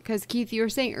game, because Keith, you were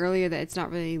saying earlier that it's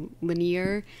not really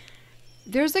linear.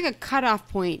 There's like a cutoff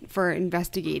point for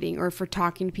investigating or for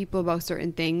talking to people about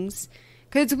certain things.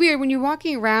 Because it's weird when you're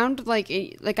walking around, like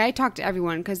I talk to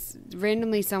everyone because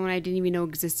randomly someone I didn't even know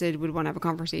existed would want to have a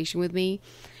conversation with me.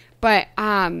 But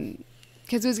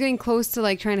because it was getting close to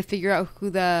like trying to figure out who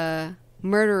the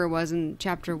murderer was in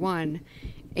chapter 1,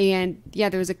 and yeah,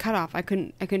 there was a cutoff. I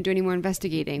couldn't do any more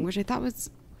investigating, which I thought was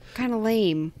kind of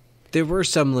lame. There were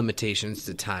some limitations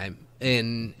to time,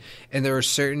 and there were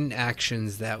certain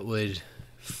actions that would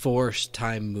force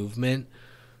time movement.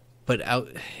 But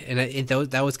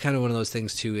that was kind of one of those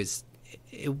things too. Is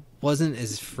it wasn't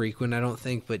as frequent, I don't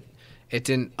think, but it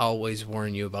didn't always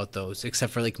warn you about those,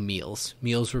 except for like meals.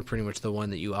 Meals were pretty much the one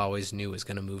that you always knew was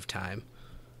going to move time.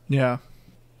 Yeah.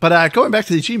 But going back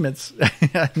to the achievements,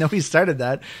 I know we started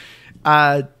that.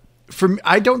 I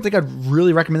don't think I'd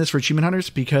really recommend this for achievement hunters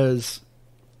because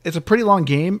it's a pretty long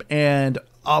game and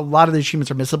a lot of the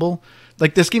achievements are missable.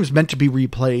 Like this game's meant to be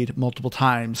replayed multiple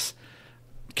times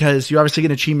because you obviously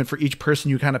get an achievement for each person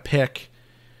you kind of pick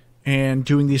and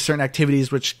doing these certain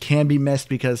activities, which can be missed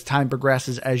because time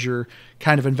progresses as you're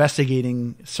kind of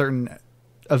investigating certain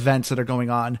events that are going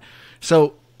on.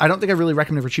 So I don't think I really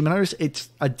recommend it for achievement hunters. It's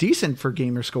a decent for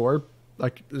gamer score.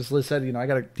 Like as Liz said, I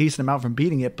got a decent amount from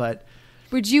beating it, but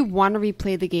Would you want to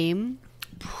replay the game?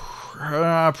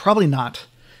 Probably not.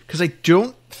 Because I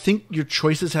don't think your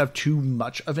choices have too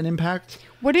much of an impact.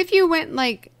 What if you went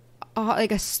like a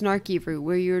snarky route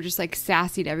where you were just like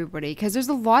sassy to everybody? Because there's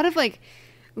a lot of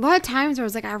times where I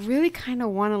was like, I really kind of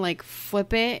want to like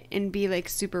flip it and be like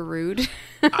super rude.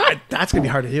 That's gonna be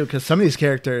hard to do because some of these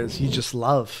characters you just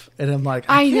love, and I'm like,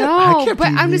 I know, but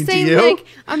I'm just saying, like, you.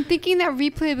 I'm thinking that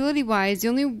replayability wise, the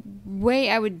only way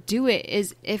I would do it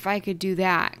is if I could do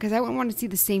that, because I wouldn't want to see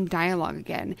the same dialogue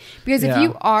again. Because if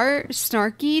you are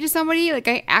snarky to somebody, like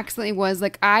I accidentally was,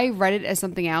 like I read it as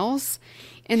something else.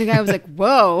 And the guy was like,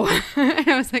 whoa. And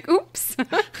I was like, oops.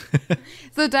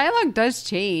 So dialogue does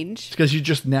change. Because you're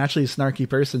just naturally a snarky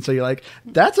person. So you're like,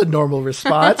 that's a normal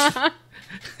response.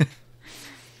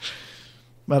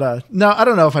 But no, I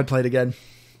don't know if I'd play it again.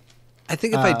 I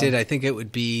think if I did, I think it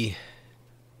would be...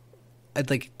 I'd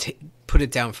like put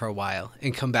it down for a while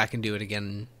and come back and do it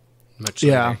again much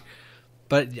later. Yeah.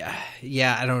 But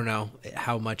yeah, I don't know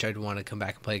how much I'd want to come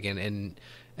back and play again.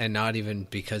 And not even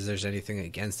because there's anything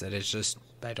against it. It's just,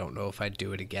 I don't know if I'd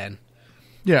do it again.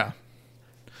 Yeah.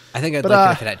 I think I'd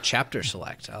like it if it had chapter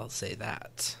select. I'll say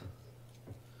that.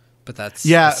 But that's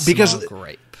a small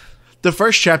gripe. The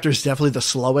first chapter is definitely the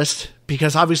slowest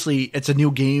because obviously it's a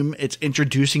new game. It's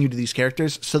introducing you to these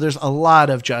characters. So there's a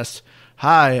lot of just,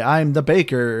 hi, I'm the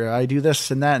baker. I do this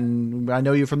and that. And I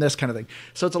know you from this kind of thing.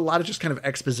 So it's a lot of just kind of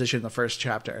exposition in the first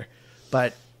chapter.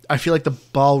 But I feel like the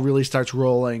ball really starts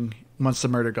rolling once the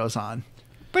murder goes on.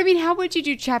 But I mean, how would you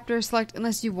do chapter select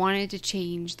unless you wanted to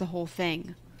change the whole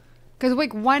thing? Because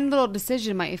like one little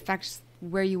decision might affect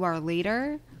where you are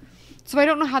later. So I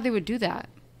don't know how they would do that.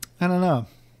 I don't know.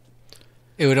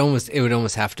 It would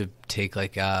almost have to take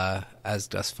like As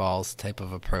Dusk Falls type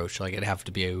of approach. Like it'd have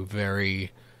to be a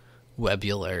very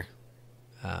webular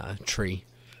tree.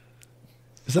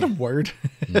 Is that a word?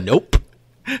 Nope.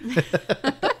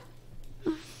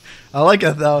 I like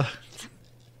it though.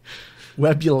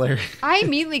 Webular. I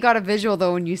immediately got a visual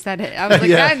though when you said it. I was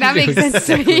like, that makes sense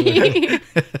to me.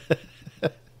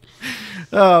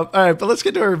 All right, but let's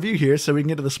get to our review here so we can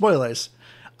get to the spoilers.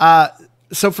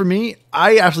 So for me,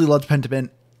 I absolutely loved Pentiment.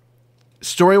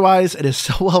 Story-wise, it is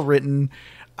so well written.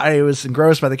 I was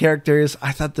engrossed by the characters.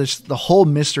 I thought the whole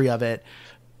mystery of it,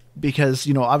 because,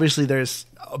 obviously there's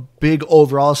a big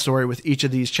overall story with each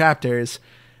of these chapters.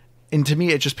 And to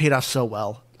me, it just paid off so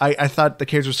well. I thought the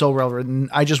characters were so well written.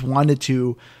 I just wanted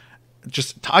to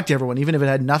just talk to everyone, even if it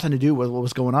had nothing to do with what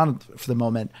was going on for the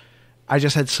moment. I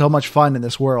just had so much fun in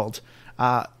this world.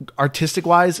 Artistic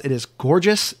wise, it is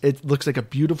gorgeous. It looks like a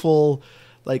beautiful,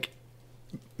 like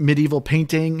medieval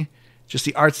painting. Just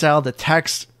the art style, the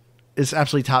text, is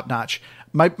absolutely top notch.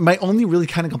 My only really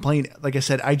kind of complaint, like I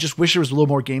said, I just wish there was a little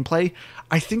more gameplay.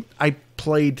 I think I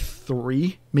played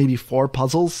 3, maybe 4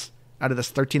 puzzles out of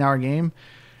this 13-hour game.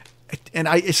 And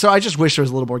I just wish there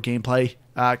was a little more gameplay,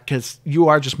 because you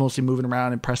are just mostly moving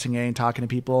around and pressing A and talking to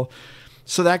people.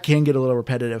 So that can get a little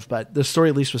repetitive, but the story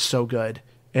at least was so good.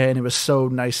 And it was so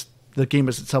nice. The game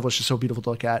itself was just so beautiful to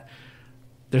look at.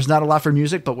 There's not a lot for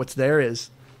music, but what's there is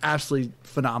absolutely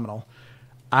phenomenal.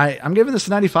 I'm giving this a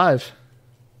 95.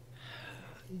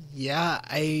 Yeah,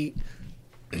 I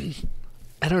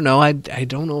don't know. I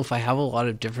don't know if I have a lot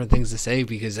of different things to say,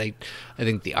 because I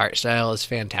think the art style is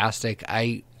fantastic.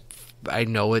 I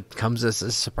know it comes as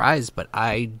a surprise, but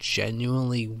I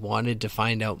genuinely wanted to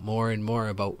find out more and more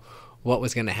about what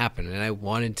was going to happen, and I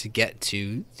wanted to get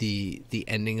to the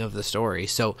ending of the story.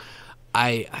 So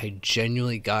I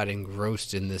genuinely got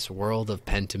engrossed in this world of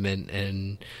Pentiment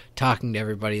and talking to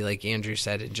everybody, like Andrew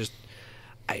said, and just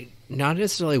I not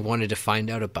necessarily wanted to find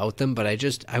out about them, but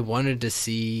I wanted to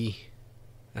see.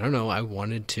 I don't know. I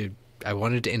wanted to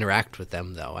interact with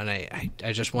them, though, and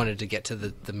I just wanted to get to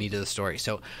the meat of the story.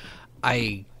 So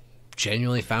I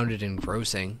genuinely found it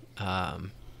engrossing.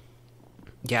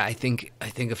 Yeah, I think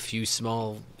a few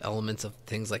small elements of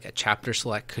things like a chapter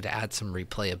select could add some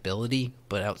replayability,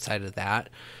 but outside of that,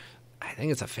 I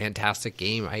think it's a fantastic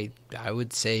game. I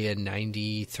would say a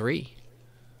 93.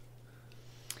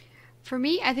 For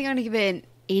me, I think I'm going to give it an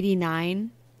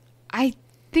 89. I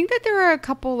think that there are a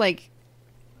couple, like,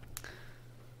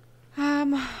 how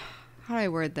do I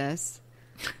word this?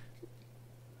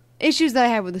 Issues that I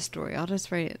had with the story. I'll just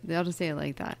say it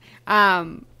like that.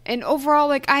 And overall,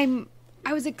 like, I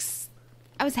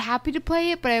was happy to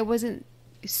play it, but I wasn't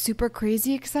super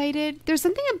crazy excited. There's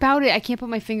something about it I can't put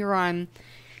my finger on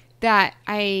that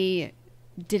I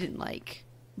didn't like.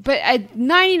 But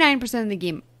 99% of the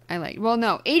game I liked. Well,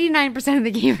 no, 89% of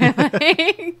the game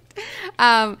I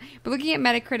liked. But looking at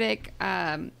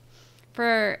Metacritic,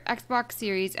 for Xbox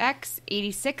Series X,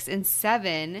 86 and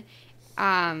 7.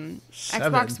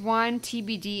 Xbox One,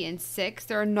 TBD, and 6.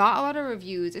 There are not a lot of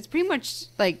reviews. It's pretty much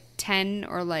like 10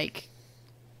 or like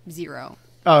 0.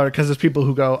 Oh, because there's people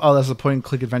who go, oh, that's a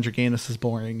point-and-click adventure game. This is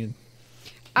boring.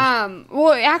 And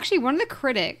well, actually, one of the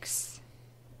critics.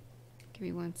 Give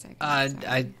me 1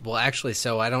 second.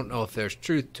 So I don't know if there's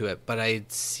truth to it, but I'd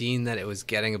seen that it was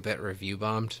getting a bit review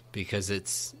bombed because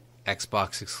it's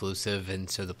Xbox exclusive, and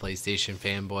so the PlayStation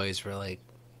fanboys were like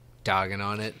dogging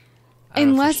on it.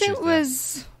 Unless it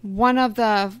was one of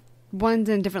the ones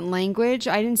in a different language,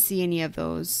 I didn't see any of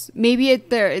those. Maybe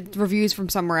it's reviews from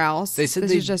somewhere else. They said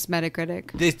this is just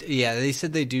Metacritic. They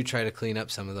said they do try to clean up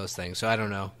some of those things. So I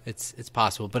don't know. It's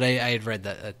possible, but I had read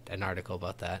an article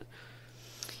about that.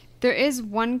 There is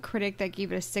one critic that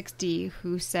gave it a 60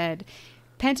 who said,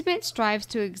 Pentiment strives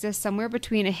to exist somewhere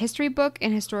between a history book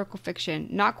and historical fiction,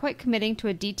 not quite committing to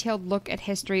a detailed look at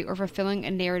history or fulfilling a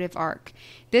narrative arc.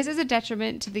 This is a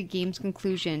detriment to the game's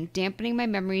conclusion, dampening my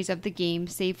memories of the game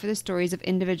save for the stories of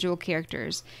individual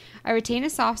characters. I retain a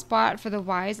soft spot for the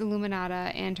wise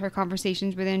Illuminata and her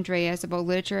conversations with Andreas about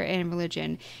literature and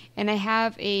religion, and I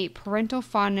have a parental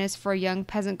fondness for a young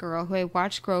peasant girl who I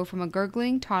watched grow from a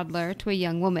gurgling toddler to a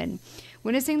young woman.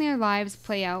 Witnessing their lives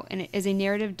play out is a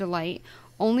narrative delight,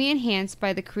 only enhanced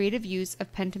by the creative use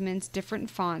of Pentiment's different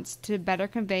fonts to better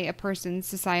convey a person's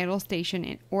societal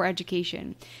station or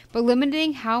education, but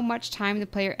limiting how much time the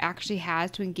player actually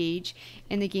has to engage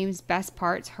in the game's best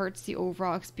parts hurts the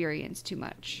overall experience too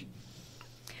much.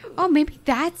 Oh, maybe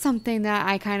that's something that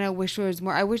I kind of wish was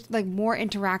more. I wish like more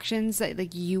interactions that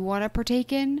like you want to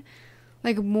partake in,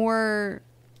 like more.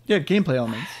 Yeah, gameplay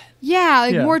elements.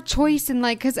 Yeah, more choice and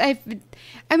like because I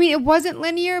mean it wasn't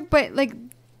linear, but like.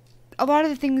 A lot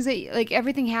of the things that, like,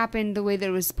 everything happened the way that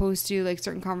it was supposed to, like,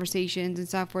 certain conversations and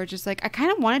stuff, where it's just, like, I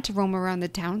kind of wanted to roam around the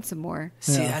town some more.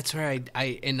 See, that's where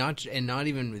I not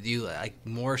even with you, like,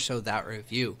 more so that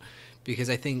review,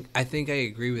 because I think I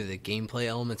agree with the gameplay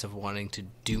elements of wanting to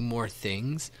do more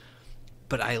things,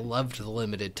 but I loved the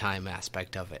limited time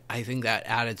aspect of it. I think that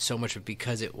added so much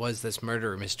because it was this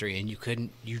murder mystery, and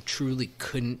you truly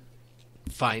couldn't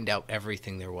find out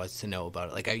everything there was to know about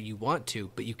it. Like you want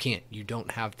to, but you can't. You don't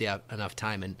have enough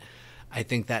time, and I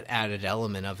think that added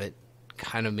element of it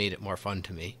kind of made it more fun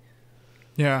to me.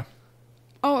 Yeah.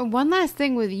 Oh, and one last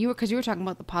thing with you, because you were talking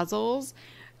about the puzzles.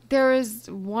 There was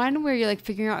one where you're like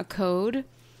figuring out a code,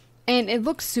 and it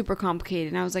looks super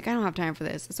complicated. And I was like, I don't have time for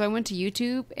this. So I went to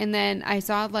YouTube, and then I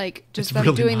saw like just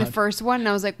them doing the first one, and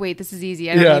I was like, wait, this is easy.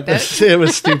 I don't need this. It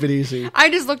was stupid easy. I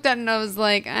just looked at it and I was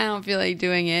like, I don't feel like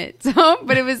doing it. So,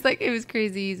 but it was like it was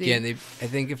crazy easy. Yeah, and I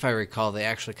think if I recall, they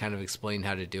actually kind of explained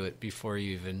how to do it before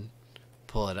you even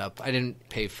pull it up. I didn't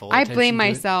pay full I attention blame to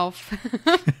myself.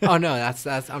 it. Oh no, that's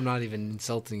I'm not even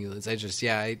insulting you, Liz. I just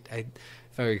I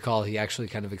if I recall, he actually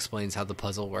kind of explains how the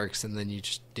puzzle works, and then you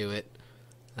just do it.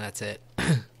 That's it.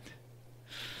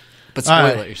 But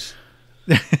spoilers.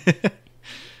 All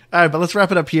right, but let's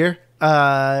wrap it up here.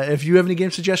 If you have any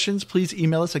game suggestions, please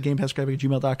email us at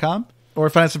gamepassgraphic@gmail.com or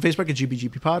find us on Facebook at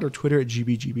GBGBpod or Twitter at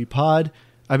GBGBpod.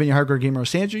 I've been your hardcore gamer,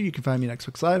 Sandra. You can find me on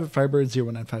Xbox Live at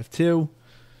Firebird01952.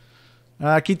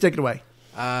 Keith, take it away.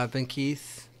 Been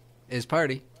Keith is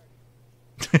party.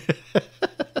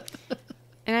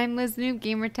 And I'm Liz Noob,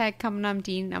 gamertag coming on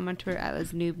Dean. I'm on Twitter at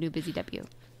Liz Noob, NoobBusyW.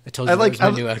 I told you that was my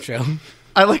new outro.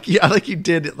 I like you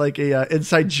did like a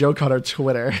inside joke on our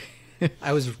Twitter. It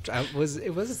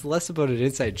was less about an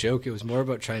inside joke. It was more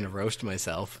about trying to roast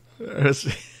myself for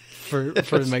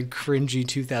my cringy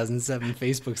 2007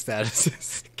 Facebook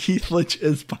statuses. Keith Lynch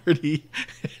is party.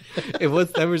 There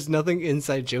was nothing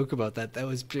inside joke about that. That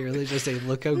was purely just a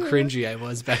look how cringy I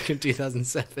was back in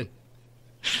 2007.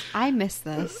 I miss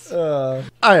this. All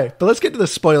right, but let's get to the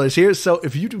spoilers here. So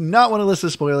if you do not want to listen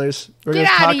to spoilers, we're going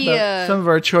to talk about some of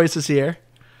our choices here.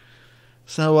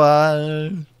 So,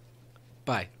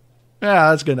 bye.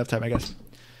 Yeah, that's good enough time, I guess.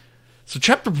 So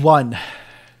chapter 1.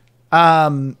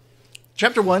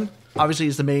 Chapter 1, obviously,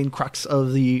 is the main crux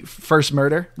of the first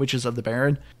murder, which is of the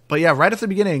Baron. But yeah, right at the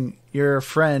beginning, your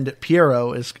friend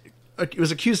Piero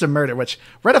was accused of murder, which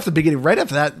right off the beginning, right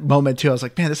after that moment too, I was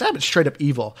like, man, this abbot's straight up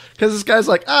evil. Because this guy's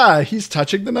like, he's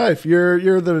touching the knife.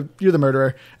 You're the murderer.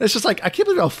 And it's just like, I can't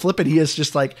believe how flippant he is.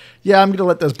 Just like, yeah, I'm going to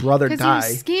let this brother die. Because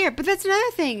he was scared. But that's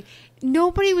another thing.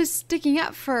 Nobody was sticking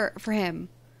up for him.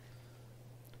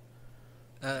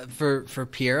 For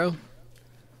Piero?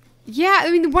 Yeah, I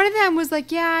mean, one of them was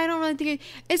like, yeah, I don't really think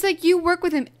it's like you work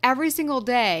with him every single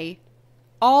day,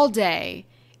 all day.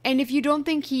 And if you don't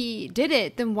think he did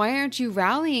it, then why aren't you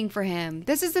rallying for him?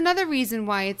 This is another reason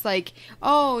why it's like,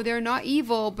 oh, they're not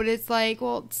evil, but it's like,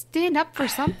 well, stand up for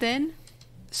something.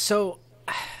 So,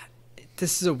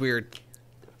 this is a weird...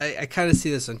 I kind of see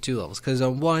this on two levels. Because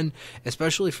on one,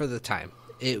 especially for the time,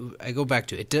 I go back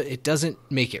to it. It doesn't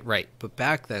make it right. But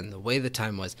back then, the way the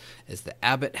time was, is the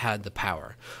abbot had the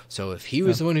power. So if he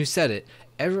was the one who said it,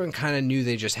 everyone kind of knew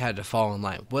they just had to fall in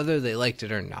line, whether they liked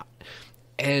it or not.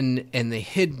 And they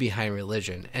hid behind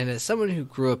religion. And as someone who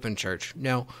grew up in church,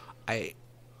 now I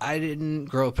didn't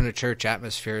grow up in a church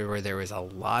atmosphere where there was a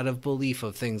lot of belief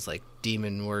of things like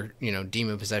demon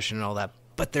possession and all that.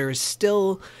 But there is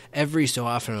still every so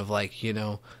often of like,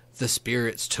 the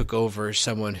spirits took over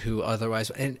someone who otherwise,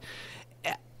 and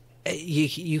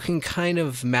you can kind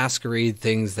of masquerade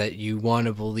things that you want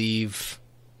to believe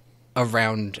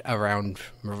around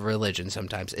religion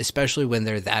sometimes, especially when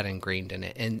they're that ingrained in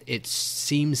it. And it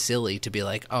seems silly to be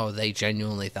like, oh, they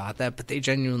genuinely thought that, but they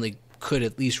genuinely could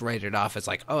at least write it off as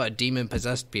like, oh, a demon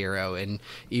possessed Piero, and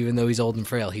even though he's old and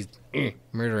frail, he's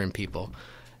murdering people.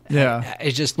 Yeah,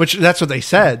 it just, which that's what they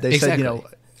said. They exactly. said,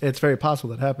 it's very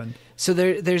possible that happened. So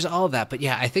there's all that, but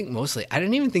yeah, I think mostly I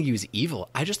didn't even think he was evil.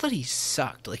 I just thought he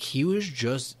sucked. Like, he was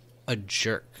just a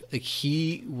jerk. Like,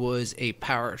 he was a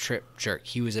power trip jerk.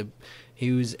 He was a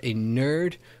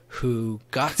nerd who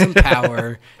got some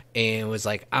power and was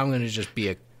like, I'm gonna just be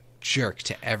a jerk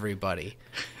to everybody.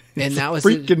 And that was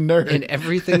freaking nerd. And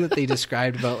everything that they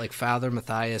described about like Father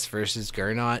Matthias versus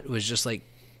Gernot was just like,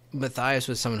 Matthias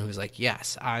was someone who was like,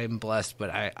 yes, I'm blessed, but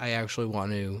I actually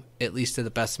want to, at least to the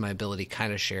best of my ability,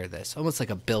 kind of share this. Almost like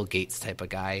a Bill Gates type of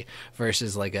guy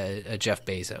versus like a Jeff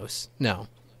Bezos. No,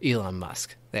 Elon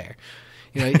Musk. There.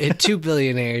 Two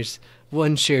billionaires,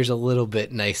 one shares a little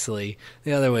bit nicely.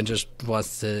 The other one just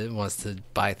wants to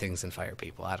buy things and fire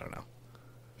people. I don't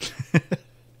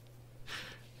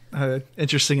know.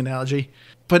 Interesting analogy.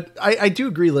 But I do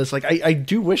agree, Liz. Like, I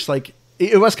do wish, like,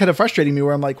 it was kind of frustrating me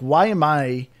where I'm like, why am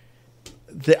I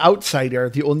the outsider,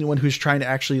 the only one who's trying to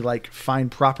actually like find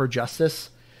proper justice?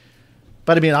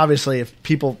 But I mean, obviously, if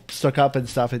people stuck up and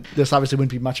stuff, this obviously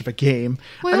wouldn't be much of a game.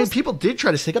 Well, I mean, people did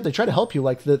try to stick up. They tried to help you.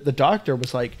 Like the doctor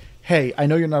was like, hey, I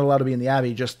know you're not allowed to be in the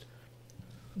Abbey. Just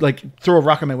like throw a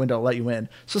rock on my window, I'll let you in.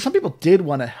 So some people did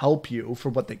want to help you for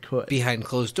what they could. Behind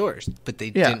closed doors, but they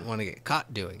didn't want to get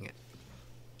caught doing it.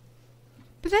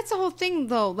 But that's the whole thing,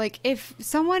 though. Like, if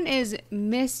someone is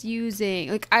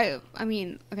misusing, like, I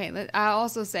mean, okay, I'll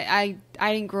also say I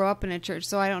didn't grow up in a church,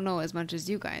 so I don't know as much as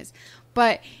you guys.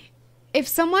 But if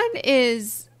someone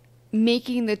is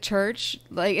making the church,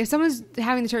 like, if someone's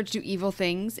having the church do evil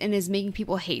things and is making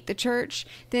people hate the church,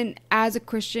 then as a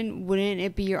Christian, wouldn't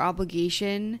it be your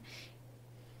obligation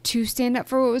to stand up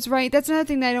for what was right. That's another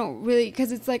thing that I don't really,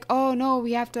 because it's like, oh no,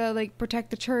 we have to like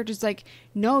protect the church. It's like,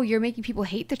 no, you're making people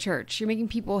hate the church. You're making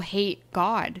people hate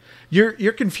God.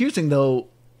 You're confusing though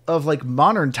of like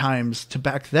modern times to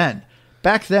back then.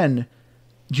 Back then,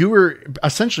 you were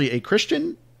essentially a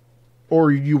Christian or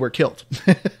you were killed.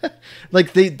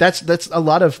 Like that's a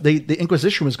lot of the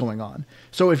Inquisition was going on.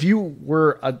 So if you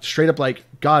were a straight up like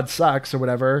God sucks or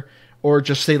whatever, or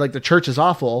just say like the church is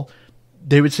awful,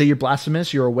 they would say you're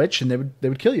blasphemous, you're a witch, and they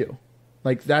would kill you.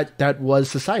 Like that was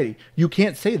society. You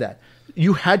can't say that.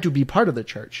 You had to be part of the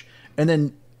church. And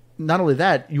then not only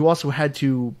that, you also had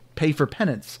to pay for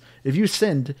penance. If you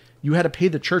sinned, you had to pay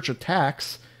the church a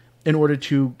tax in order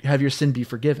to have your sin be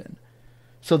forgiven.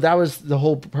 So that was the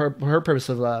whole her purpose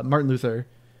of Martin Luther,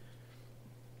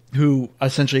 who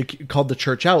essentially called the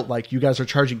church out, like, you guys are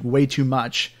charging way too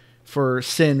much for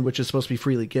sin, which is supposed to be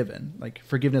freely given, like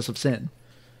forgiveness of sin.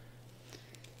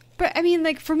 But I mean,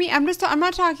 like, for me, I'm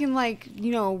not talking like,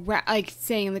 you know, like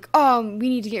saying like, oh, we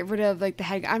need to get rid of like the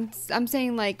head. I'm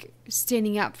saying like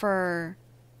standing up for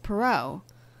Perot.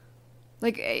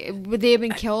 Like, would they have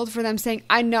been killed for them saying,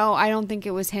 I don't think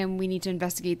it was him. We need to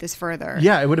investigate this further.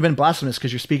 Yeah, it would have been blasphemous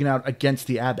because you're speaking out against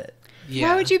the abbot. Yeah.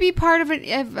 Why would you be part of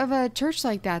a church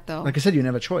like that, though? Like I said, you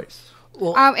didn't have a choice.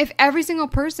 Well, if every single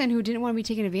person who didn't want to be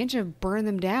taken advantage of burned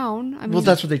them down, I mean, well,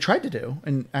 that's what they tried to do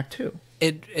in Act 2.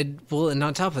 Well, and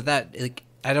on top of that, like,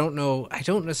 I don't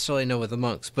necessarily know with the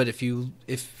monks, but again,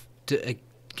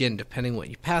 depending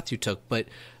what path you took, but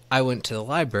I went to the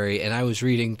library and I was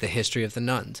reading the history of the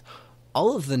nuns.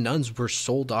 All of the nuns were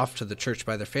sold off to the church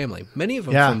by their family. Many of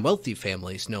them from wealthy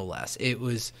families, no less. It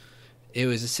was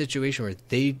a situation where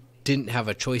they didn't have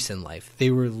a choice in life.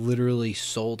 They were literally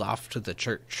sold off to the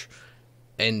church.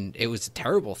 And it was a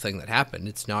terrible thing that happened.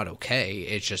 It's not okay.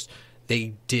 It's just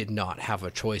they did not have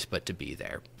a choice but to be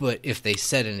there. But if they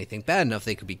said anything bad enough,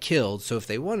 they could be killed. So if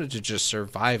they wanted to just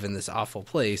survive in this awful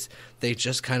place, they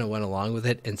just kind of went along with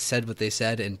it and said what they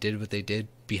said and did what they did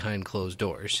behind closed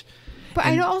doors. But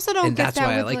I also don't get that's that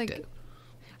why with, I liked like, it.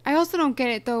 I also don't get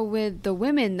it though with the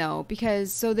women though,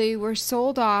 because so they were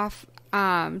sold off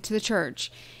to the church,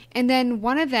 and then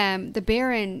one of them, the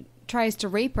Baron, tries to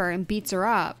rape her and beats her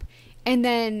up, and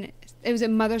then it was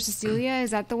Mother Cecilia.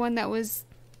 Is that the one that was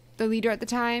the leader at the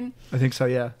time? I think so.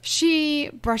 Yeah. She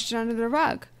brushed it under the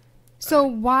rug. So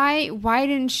why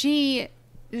didn't she?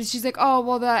 She's like, oh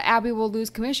well, the abbey will lose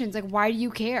commissions. Like, why do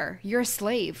you care? You're a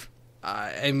slave.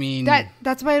 I mean,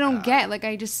 that's what I don't get. Like,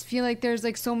 I just feel like there's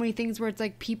like so many things where it's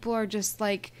like people are just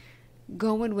like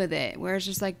going with it, where it's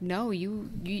just like, no,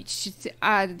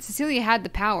 Cecilia had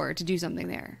the power to do something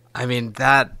there. I mean,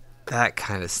 that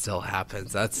kind of still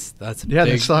happens. That's yeah,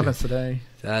 big, that still happens today.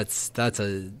 That's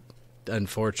a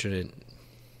unfortunate.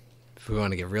 If we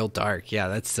want to get real dark, yeah,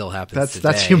 that still happens.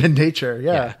 That's human nature.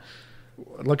 Yeah.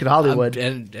 Look at Hollywood.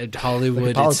 And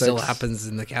Hollywood, it still happens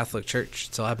in the Catholic Church.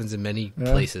 It still happens in many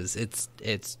places.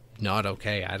 It's not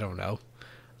okay. I don't know.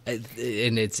 And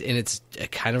it's a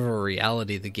kind of a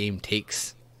reality the game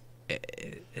takes.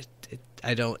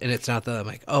 I don't, and it's not that I'm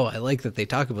like, oh, I like that they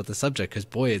talk about the subject because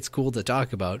boy, it's cool to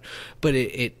talk about. But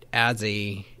it adds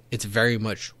it's very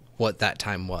much what that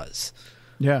time was.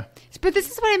 Yeah. But this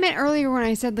is what I meant earlier when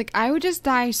I said, like, I would just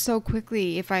die so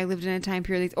quickly if I lived in a time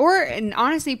period, and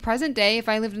honestly, present day, if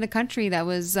I lived in a country that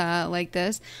was like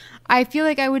this, I feel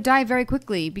like I would die very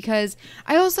quickly because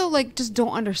I also, like, just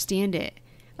don't understand it.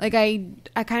 Like, I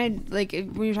kind of, like,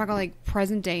 when you're talking, like,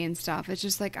 present day and stuff, it's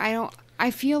just, like, I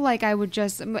feel like I would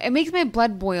just, it makes my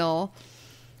blood boil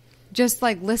just,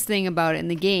 like, listening about it in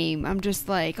the game. I'm just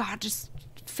like, oh, just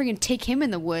freaking take him in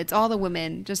the woods, all the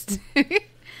women, just...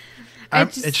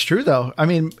 It's true though. I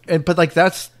mean, but like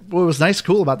that's what was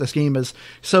cool about this game is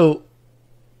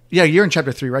yeah, you're in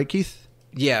chapter 3, right, Keith?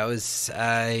 Yeah,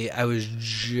 I was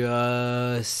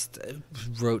just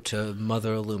wrote to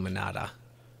Mother Illuminata.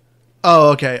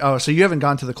 Oh, okay. Oh, so you haven't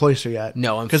gone to the cloister yet?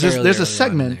 No, I'm because there's a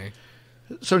segment.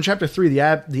 So in chapter 3,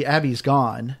 the abbey's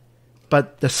gone,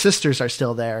 but the sisters are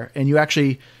still there, and you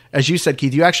actually, as you said,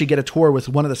 Keith, you actually get a tour with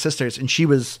one of the sisters, and she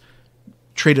was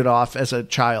traded off as a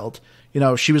child. You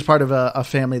know, she was part of a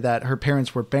family that her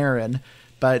parents were barren,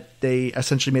 but they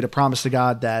essentially made a promise to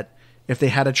God that if they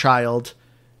had a child,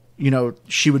 you know,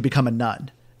 she would become a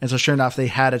nun. And so sure enough, they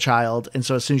had a child. And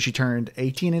so as soon as she turned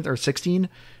 18 or 16,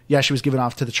 yeah, she was given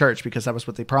off to the church because that was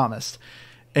what they promised.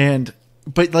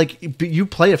 But you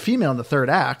play a female in the third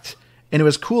act, and it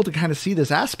was cool to kind of see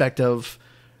this aspect of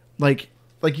like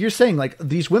you're saying, like,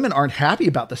 these women aren't happy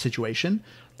about the situation.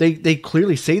 They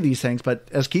clearly say these things, but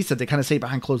as Keith said, they kind of say it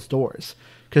behind closed doors.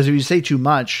 Because if you say too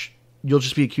much, you'll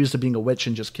just be accused of being a witch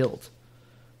and just killed.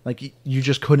 Like, you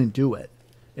just couldn't do it.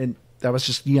 And that was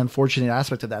just the unfortunate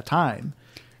aspect of that time.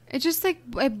 It just like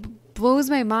it blows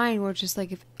my mind where it's just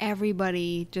like if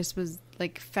everybody just was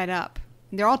like fed up.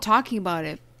 They're all talking about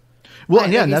it. Well,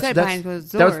 like yeah, you and said, behind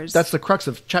closed doors. that's the crux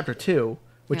of chapter 2,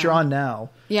 which you're on now.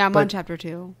 Yeah, I'm on chapter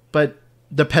 2. But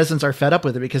the peasants are fed up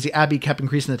with it because the abbey kept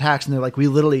increasing the tax, and they're like, we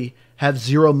literally have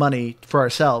zero money for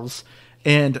ourselves.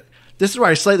 And this is where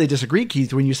I slightly disagree,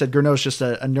 Keith, when you said Gernot's just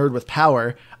a nerd with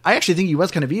power. I actually think he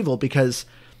was kind of evil because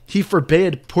he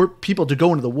forbade poor people to go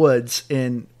into the woods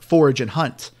and forage and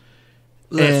hunt.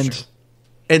 And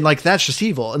like, that's just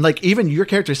evil. And like, even your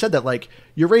character said that, like,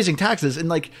 you're raising taxes, and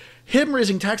like him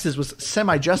raising taxes was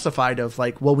semi-justified of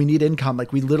like, well, we need income.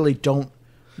 Like, we literally don't,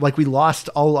 like, we lost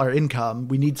all our income.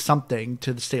 We need something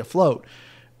to stay afloat.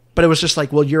 But it was just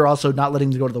like, well, you're also not letting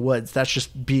them go to the woods. That's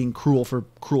just being cruel for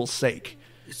cruel's sake.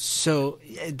 So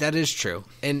that is true.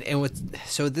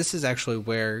 So this is actually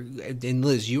where, and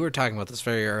Liz, you were talking about this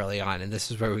very early on, and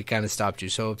this is where we kind of stopped you.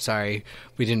 So I'm sorry,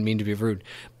 we didn't mean to be rude.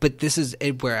 But this is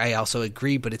where I also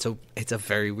agree, but it's a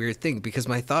very weird thing, because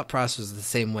my thought process is the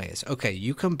same way. Is, okay,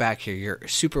 you come back here, you're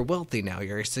super wealthy now,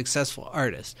 you're a successful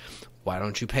artist. Why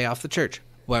don't you pay off the church?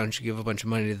 Why don't you give a bunch of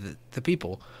money to the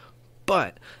people?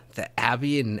 But the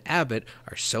abbey and abbot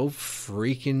are so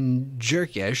freaking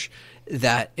jerkish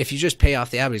that if you just pay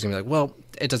off the abbot, he's going to be like, well,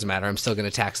 it doesn't matter. I'm still going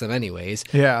to tax them anyways.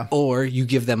 Yeah. Or you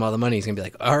give them all the money. He's going to be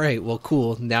like, all right, well,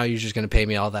 cool. Now you're just going to pay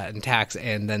me all that in tax.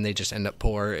 And then they just end up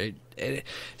poor.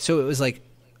 So it was like,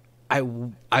 I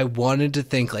wanted to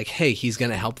think like, hey, he's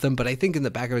going to help them. But I think in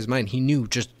the back of his mind, he knew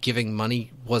just giving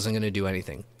money wasn't going to do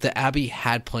anything. The abbey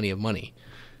had plenty of money.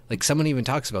 Like, someone even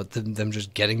talks about them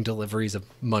just getting deliveries of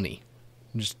money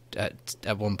just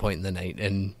at one point in the night.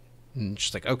 And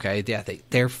just like, okay, yeah,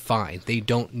 they're fine. They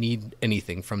don't need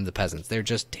anything from the peasants. They're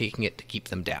just taking it to keep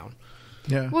them down.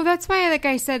 Yeah. Well, that's why, like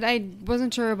I said, I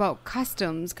wasn't sure about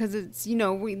customs, because it's,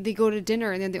 they go to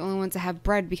dinner and they're the only ones that have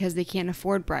bread because they can't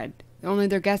afford bread. Only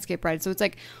their guests get bread. So it's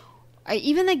like,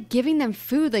 even like giving them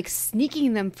food, like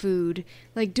sneaking them food,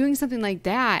 like doing something like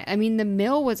that. I mean, the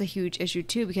mill was a huge issue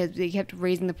too, because they kept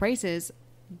raising the prices.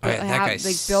 Oh, yeah, that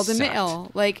guy build a sucked.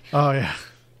 mill. Like, oh yeah.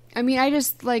 I mean, I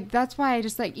just like, that's why I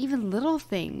just like even little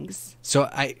things. So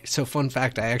fun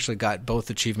fact, I actually got both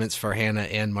achievements for Hannah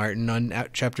and Martin on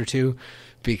chapter 2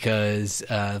 because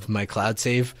of my cloud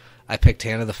save. I picked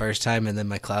Hannah the first time, and then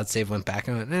my cloud save went back,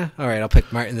 and I went, all right, I'll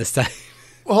pick Martin this time.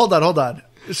 Well, hold on.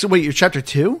 So wait, you're chapter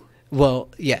 2? Well,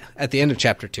 yeah, at the end of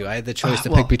chapter 2, I had the choice to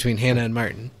pick between Hannah and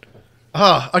Martin.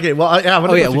 Oh, okay. Well, yeah.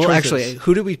 Well, actually,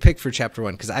 who did we pick for chapter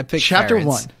 1? Because I picked chapter Ference.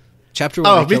 1. Chapter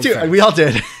 1. Oh, me too. We all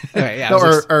did. All right, yeah.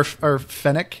 No, or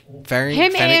Fennec.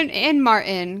 Him and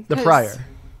Martin. The prior.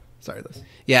 Sorry, Liz.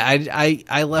 Yeah,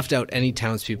 I left out any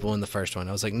townspeople in the first one.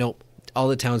 I was like, nope, all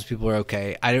the townspeople are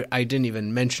okay. I didn't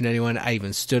even mention anyone. I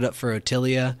even stood up for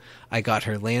Ottilia. I got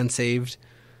her land saved.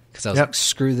 Because I was like,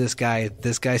 screw this guy.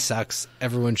 This guy sucks.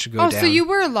 Everyone should go down. Oh, so you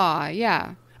were law,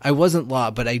 yeah. I wasn't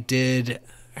law, but I did.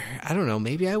 I don't know.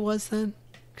 Maybe I was then.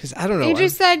 Because I don't know. Andrew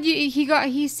said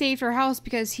he saved her house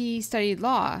because he studied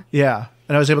law. Yeah.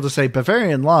 And I was able to say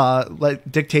Bavarian law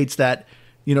dictates that,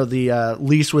 the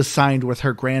lease was signed with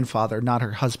her grandfather, not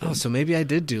her husband. Oh, so maybe I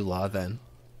did do law then.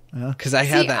 Because I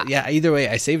had that. Yeah, either way,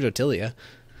 I saved Ottilia.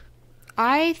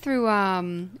 I threw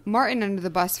Martin under the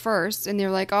bus first, and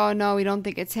they're like, oh, no, we don't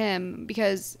think it's him.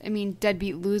 Because, I mean,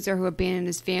 deadbeat loser who abandoned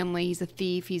his family. He's a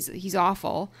thief. He's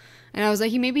awful. And I was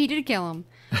like, maybe he did kill him.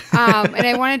 And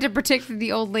I wanted to protect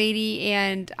the old lady.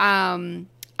 And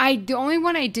the only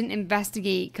one I didn't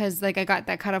investigate, because, like, I got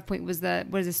that cutoff point was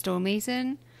a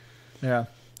stonemason. Yeah.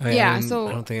 I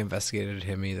don't think I investigated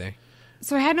him either.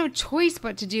 So I had no choice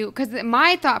but to do, because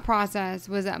my thought process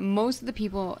was that most of the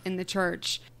people in the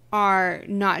church are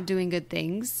not doing good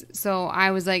things. So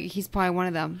I was like, he's probably one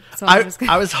of them. So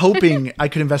I was hoping I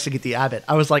could investigate the abbot.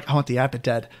 I was like, I want the abbot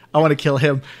dead. I want to kill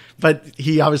him. But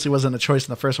he obviously wasn't a choice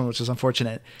in the first one, which is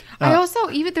unfortunate. I also,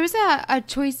 even there was a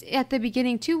choice at the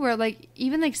beginning too, where like,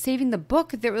 even like saving the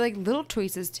book, there were like little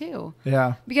choices too.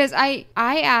 Yeah. Because I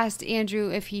asked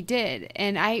Andrew if he did,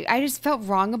 and I just felt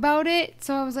wrong about it.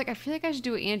 So I was like, I feel like I should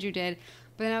do what Andrew did.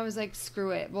 But then I was like,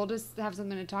 screw it. We'll just have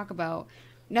something to talk about.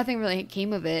 Nothing really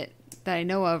came of it that I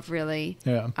know of, really.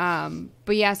 Yeah.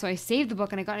 But yeah, so I saved the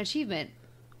book and I got an achievement.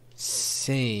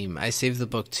 Same. I saved the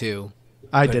book too.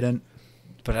 I didn't.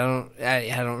 But I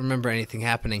don't remember anything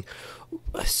happening.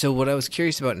 So what I was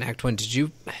curious about in Act 1,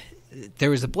 there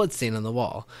was a blood stain on the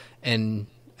wall, and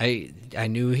I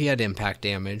knew he had impact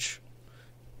damage.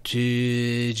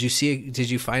 Did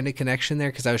you find a connection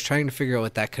there? Because I was trying to figure out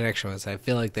what that connection was. I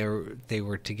feel like they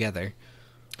were together,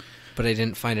 but I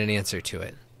didn't find an answer to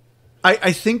it.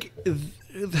 I think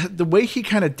the way he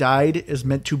kind of died is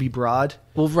meant to be broad.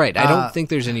 Well, right. I don't think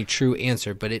there's any true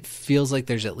answer, but it feels like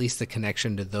there's at least a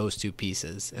connection to those two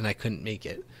pieces, and I couldn't make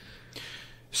it.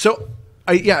 So,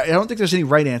 I don't think there's any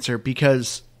right answer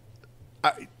because,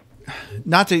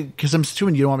 because I'm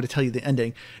assuming you don't want me to tell you the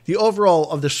ending. The overall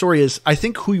of the story is, I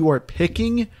think who you are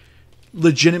picking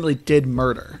legitimately did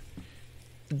murder.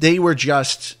 They were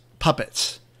just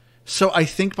puppets. So I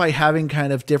think by having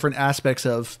kind of different aspects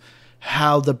of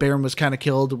how the Baron was kind of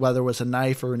killed, whether it was a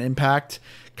knife or an impact,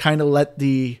 kind of let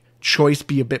the choice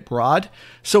be a bit broad.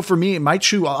 So for me, my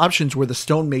two options were the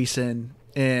stonemason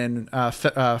and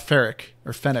Fennec,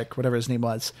 whatever his name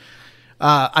was.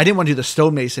 I didn't want to do the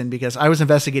stonemason because I was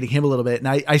investigating him a little bit, and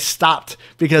I stopped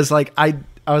because like I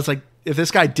was like, if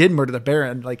this guy did murder the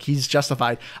Baron, like he's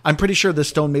justified. I'm pretty sure the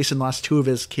stonemason lost 2 of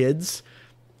his kids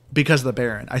because of the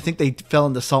Baron. I think they fell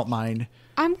in the salt mine.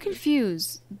 I'm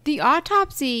confused. The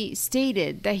autopsy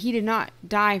stated that he did not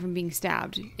die from being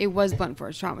stabbed. It was blunt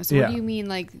force trauma. So what do you mean,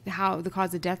 like, how the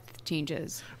cause of death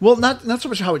changes? Well, not so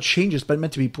much how it changes, but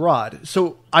meant to be broad.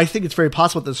 So I think it's very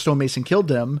possible that the stonemason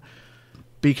killed him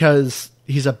because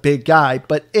he's a big guy.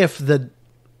 But if the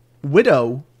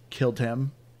widow killed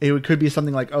him, it could be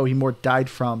something like, oh, he more died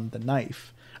from the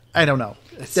knife. I don't know.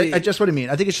 That's just what I mean.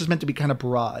 I think it's just meant to be kind of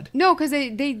broad. No, because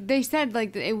they said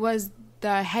like it was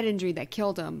the head injury that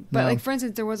killed him. But like, for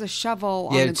instance, there was a shovel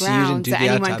on the ground that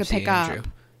anyone could pick up.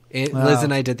 Liz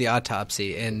and I did the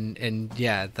autopsy, and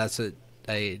yeah, that's what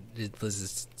Liz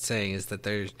is saying is that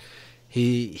there's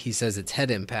he says it's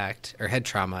head impact or head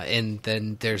trauma, and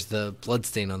then there's the blood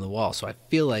stain on the wall. So I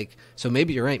feel like, so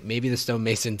maybe you're right. Maybe the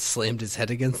stonemason slammed his head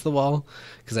against the wall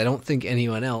because I don't think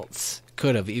anyone else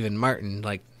could have, even Martin,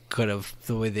 like could have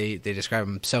the way they describe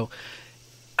him. So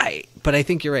but I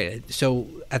think you're right. So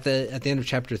at the end of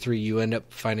chapter 3, you end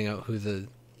up finding out who the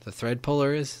thread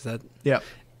puller is. Is that? Yeah.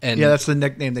 And yeah, that's the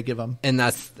nickname they give him. And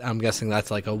I'm guessing that's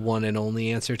like a one and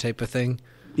only answer type of thing.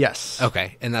 Yes.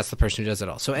 Okay, and that's the person who does it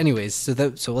all. So, anyways,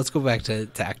 so let's go back to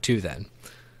Act 2 then,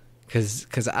 because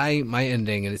my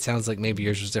ending, and it sounds like maybe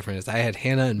yours was different, is I had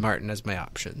Hannah and Martin as my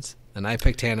options, and I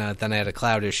picked Hannah. Then I had a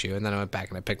cloud issue, and then I went back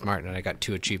and I picked Martin, and I got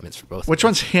 2 achievements for both. Which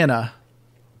one's Hannah?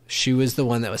 She was the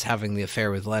one that was having the affair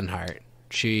with Lenhart.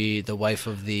 The wife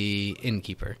of the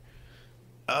innkeeper.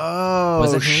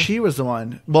 Oh, she was the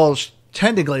one. Well,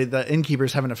 technically, the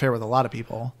innkeeper's having an affair with a lot of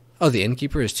people. Oh, the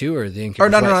innkeeper is too, or the innkeeper? Or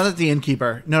no, not the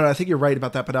innkeeper. No, I think you're right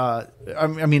about that. But I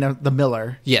mean, the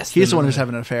miller. Yes, he's the one who's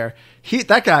having an affair.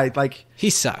 That guy, like, he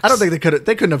sucks. I don't think they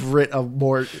couldn't have written a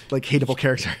more like hateable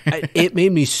character. It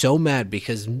made me so mad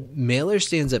because Mailer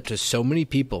stands up to so many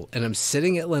people, and I'm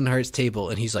sitting at Lenhart's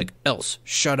table, and he's like, "Else,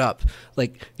 shut up!"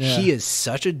 Like he is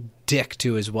such a dick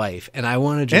to his wife, and I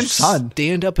want to just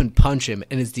stand up and punch him,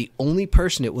 and it's the only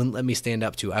person it wouldn't let me stand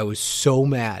up to. I was so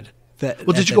mad.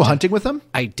 Well, did you go hunting with him?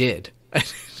 I did.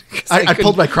 I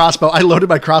pulled my crossbow. I loaded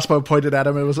my crossbow, pointed at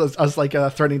him. I was like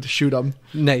threatening to shoot him.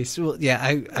 Nice. Well, yeah,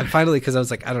 I finally, because I was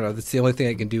like, I don't know, that's the only thing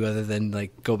I can do other than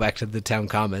like go back to the town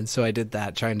commons. So I did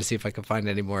that, trying to see if I could find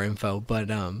any more info. But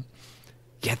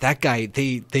yeah, that guy,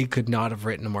 they could not have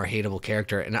written a more hateable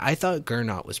character. And I thought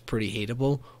Gernot was pretty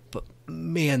hateable, but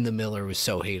man, the Miller was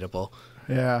so hateable.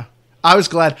 Yeah, I was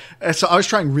glad. So I was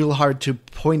trying real hard to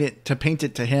paint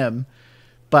it to him.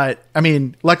 But I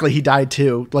mean, luckily he died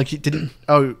too. Like he didn't.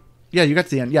 Oh, yeah, you got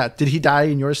to the end. Yeah, did he die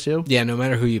in yours too? Yeah, no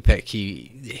matter who you pick,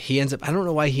 he ends up. I don't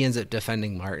know why he ends up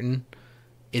defending Martin.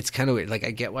 It's kind of weird. Like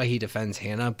I get why he defends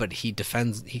Hannah, but he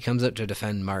comes up to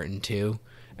defend Martin too.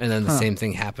 And then the same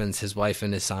thing happens. His wife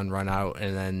and his son run out,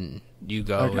 and then you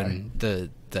go, and the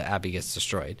abbey gets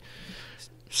destroyed.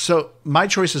 So my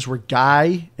choices were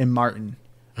Guy and Martin.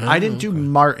 I didn't do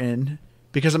Martin.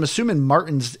 Because I'm assuming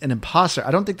Martin's an imposter.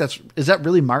 I don't think is that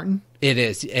really Martin? It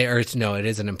is. It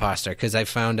is an imposter. Because I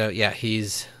found out,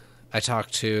 I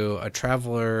talked to a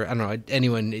traveler, I don't know,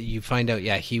 anyone, you find out,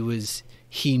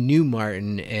 he knew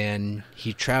Martin and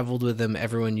he traveled with him.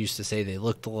 Everyone used to say they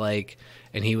looked alike,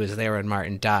 and he was there when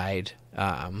Martin died.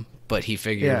 But he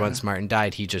figured once Martin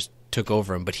died, he just took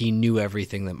over him. But he knew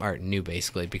everything that Martin knew,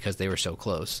 basically, because they were so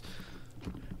close.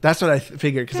 That's what I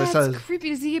figured. That's I saw creepy.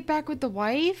 Does he get back with the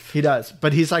wife? He does,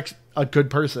 but he's like a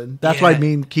good person. That's why I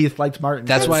mean Keith liked Martin.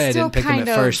 That's why I didn't pick him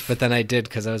at first, but then I did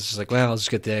because I was just like, well, I'll just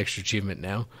get the extra achievement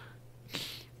now.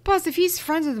 Plus, if he's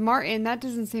friends with Martin, that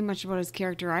doesn't say much about his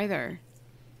character either.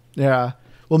 Yeah.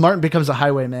 Well, Martin becomes a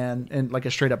highwayman and like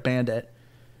a straight up bandit.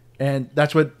 And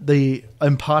that's what the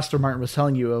imposter Martin was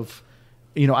telling you of,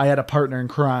 I had a partner in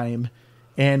crime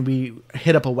and we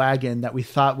hit up a wagon that we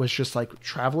thought was just like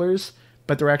travelers,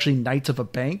 but they're actually knights of a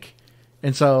bank.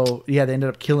 And so, they ended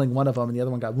up killing one of them and the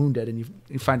other one got wounded. And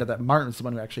you find out that Martin's the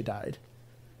one who actually died.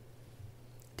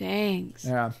 Thanks.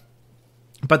 Yeah.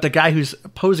 But the guy who's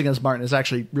posing as Martin is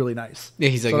actually really nice. Yeah,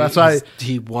 he's like, so that's why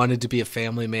he wanted to be a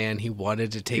family man. He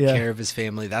wanted to take care of his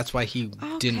family. That's why he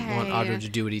didn't want Otto to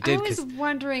do what he did. I was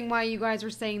wondering why you guys were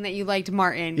saying that you liked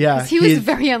Martin. Yeah, because he was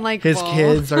very unlikable. His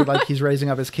kids are like, he's raising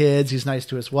up his kids. He's nice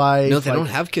to his wife. No, they don't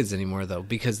have kids anymore though,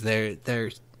 because they're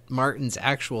Martin's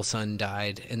actual son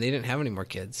died, and they didn't have any more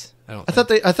kids. I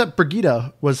thought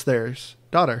Brigida was their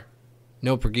daughter.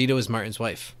 No, Brigida was Martin's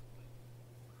wife.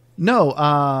 No,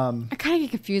 I kind of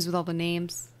get confused with all the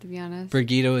names, to be honest.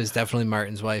 Brigida is definitely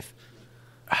Martin's wife.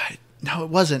 No, it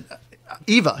wasn't.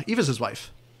 Eva's his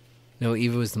wife. No,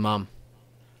 Eva was the mom.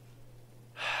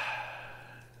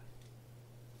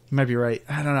 You might be right.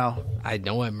 I don't know. I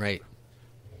know I'm right.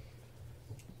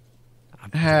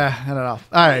 I don't know.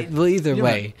 All right. Well, either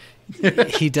way,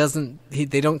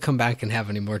 they don't come back and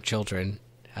have any more children.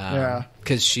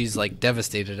 Because she's like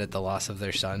devastated at the loss of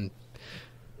their son.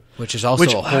 Which is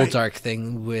also a whole dark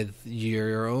thing with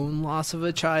your own loss of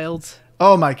a child.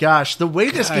 Oh my gosh. The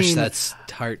way this game... that's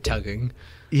heart-tugging.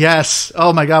 Yes.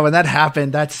 Oh my God. When that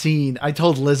happened, that scene, I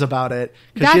told Liz about it.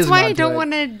 That's why I don't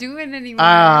want to do it anymore.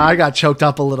 I got choked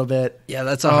up a little bit. Yeah,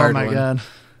 that's a hard one. Oh my God.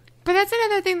 But that's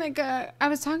another thing, like, I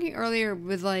was talking earlier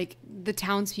with, like, the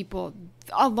townspeople.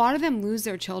 A lot of them lose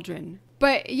their children.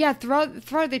 But, yeah,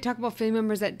 throughout they talk about family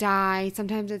members that die.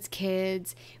 Sometimes it's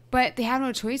kids. But they have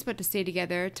no choice but to stay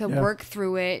together, to work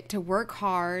through it, to work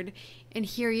hard. And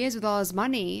here he is with all his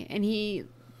money, and he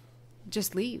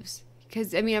just leaves.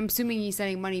 Because, I mean, I'm assuming he's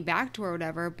sending money back to her or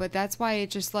whatever. But that's why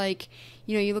it's just like,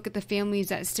 you know, you look at the families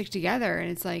that stick together, and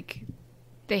it's like,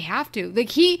 they have to.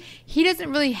 Like, he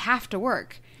doesn't really have to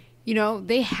work. You know,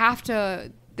 they have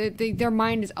to... Their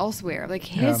mind is elsewhere. Like,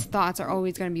 his thoughts are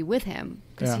always going to be with him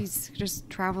because he's just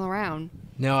traveling around.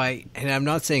 No, I'm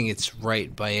not saying it's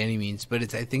right by any means, but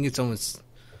I think it's almost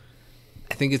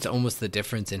the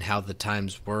difference in how the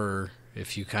times were.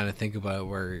 If you kind of think about it,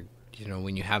 where, you know,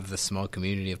 when you have the small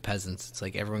community of peasants, it's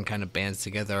like everyone kind of bands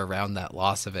together around that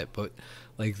loss of it. But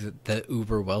like the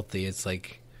uber wealthy, it's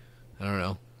like, I don't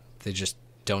know, they just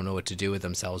don't know what to do with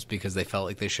themselves because they felt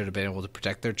like they should have been able to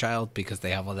protect their child because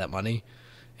they have all that money.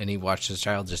 And he watched his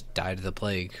child just die to the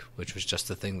plague, which was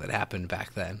just a thing that happened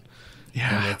back then.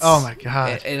 Yeah. Oh my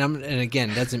God. And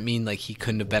again, doesn't mean like he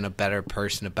couldn't have been a better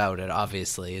person about it.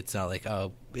 Obviously, it's not like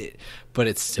but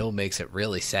it still makes it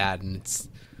really sad. And it's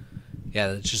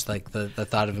just like the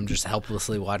thought of him just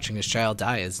helplessly watching his child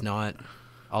die is not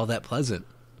all that pleasant.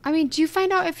 I mean, do you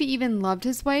find out if he even loved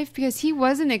his wife? Because he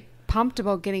wasn't pumped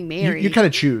about getting married. You kind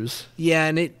of choose. Yeah,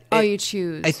 and you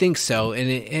choose. I think so, and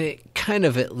it kind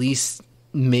of at least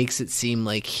makes it seem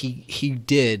like he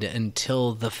did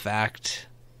until the fact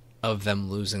of them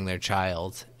losing their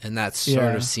child, and that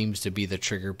sort of seems to be the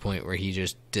trigger point where he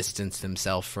just distanced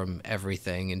himself from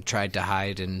everything and tried to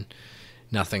hide, and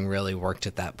nothing really worked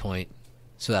at that point.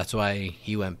 So that's why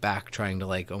he went back, trying to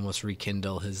like almost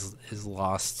rekindle his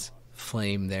lost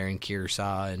flame there in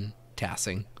Kiersau and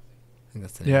Tassing. I think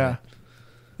that's the name.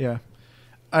 Yeah.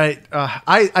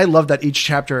 I love that each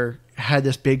chapter had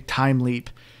this big time leap,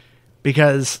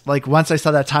 because like once I saw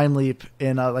that time leap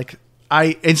in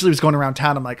I instantly was going around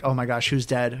town. I'm like, oh my gosh, who's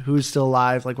dead? Who's still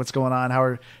alive? Like, what's going on?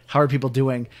 How are people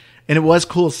doing? And it was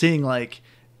cool seeing like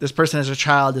this person as a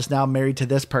child is now married to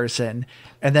this person,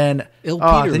 and then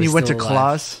then you went to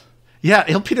Klaus. Yeah,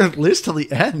 Il Peter lives till the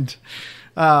end.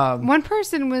 One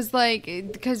person was like,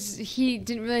 because he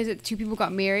didn't realize that two people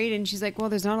got married, and she's like, well,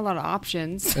 there's not a lot of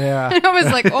options. Yeah. And I was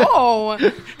like, oh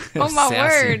my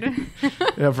word.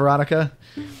 Yeah, Veronica.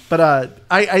 But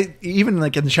I even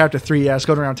like in chapter 3, I was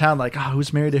going around town like,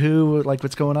 who's married to who? Like,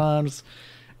 what's going on?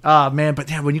 Man, but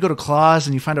yeah, when you go to Klaus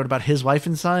and you find out about his wife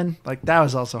and son, like that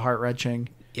was also heart wrenching.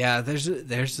 Yeah, there's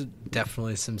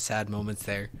definitely some sad moments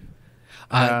there.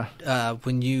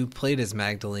 When you played as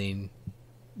Magdalene,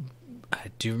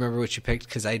 do you remember what you picked?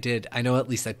 Because I did. I know at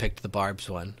least I picked the Barb's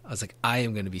one. I was like, I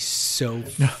am going to be so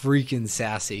freaking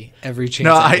sassy every chance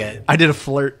I get. I did a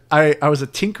flirt. I was a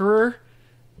tinkerer.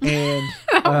 And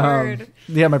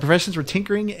yeah, my professions were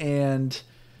tinkering and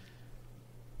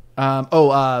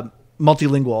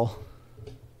multilingual.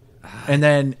 And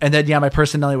then yeah, my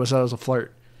personality was I was a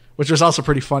flirt, which was also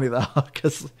pretty funny though,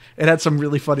 because it had some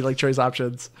really funny like choice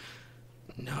options.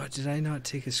 No, did I not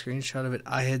take a screenshot of it?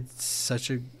 I had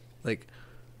such a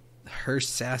her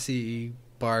sassy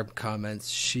Barb comments.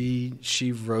 She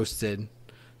roasted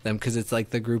them because it's like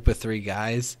the group of 3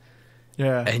 guys.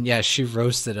 Yeah. And yeah, she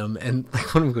roasted him, and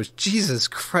like one of them goes, Jesus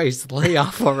Christ, lay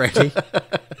off already.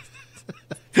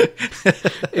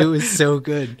 It was so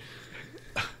good.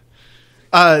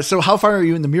 So how far are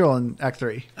you in the mural in Act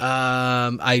 3?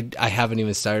 I haven't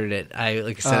even started it.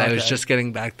 Like I said, I was Okay. just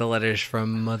getting back the letters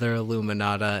from Mother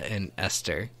Illuminata and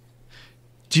Esther.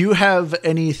 Do you have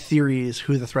any theories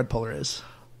who the thread puller is?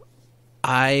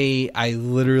 I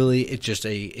literally,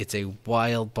 it's a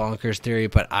wild bonkers theory,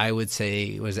 but I would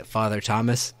say, was it Father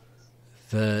Thomas,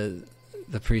 the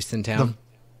priest in town?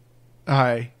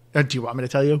 Hi. Do you want me to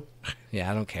tell you?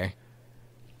 Yeah, I don't care.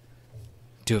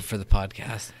 Do it for the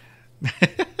podcast.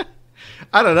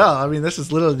 I don't know. I mean, this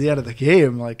is literally the end of the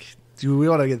game. Like, do we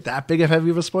want to get that big of heavy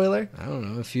of a spoiler? I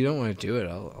don't know. If you don't want to do it,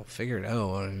 I'll figure it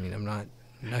out. I mean, I'm not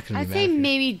going to be I'd mad say if you-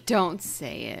 maybe don't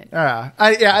say it.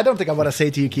 I don't think I want to say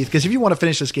it to you, Keith, because if you want to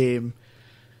finish this game,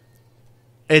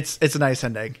 it's a nice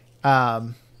ending.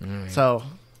 So,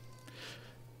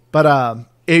 but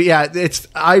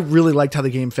I really liked how the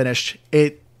game finished.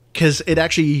 Because it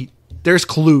actually, there's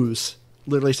clues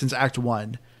literally since Act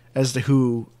 1 as to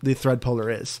who the thread puller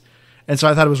is. And so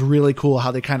I thought it was really cool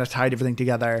how they kind of tied everything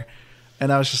together.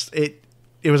 And I was just, it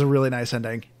was a really nice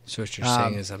ending. So what you're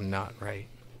saying is I'm not right.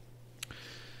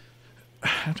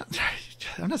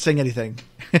 I'm not saying anything.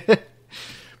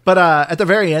 But at the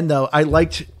very end, though, I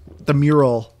liked the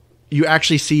mural. You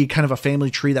actually see kind of a family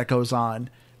tree that goes on,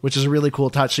 which is a really cool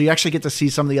touch. So you actually get to see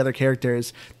some of the other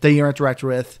characters that you interact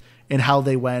with and how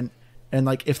they went, and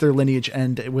like if their lineage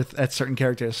end at certain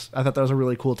characters. I thought that was a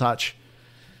really cool touch.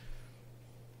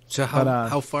 So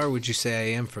how far would you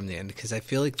say I am from the end? Because I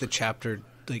feel like chapter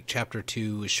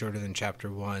 2 is shorter than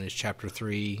chapter 1. Is chapter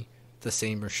 3 the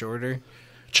same or shorter?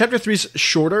 Chapter 3's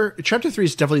shorter. Chapter 3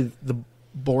 is definitely the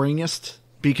boringest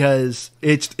because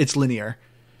it's linear.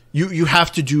 You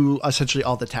have to do essentially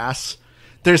all the tasks.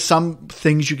 There's some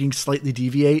things you can slightly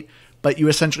deviate, but you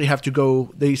essentially have to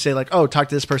go, they say like, oh, talk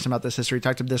to this person about this history,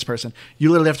 talk to this person.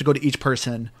 You literally have to go to each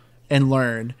person and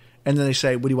learn. And then they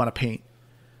say, what do you want to paint?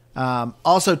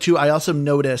 Also, too, I also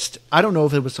noticed, I don't know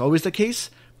if it was always the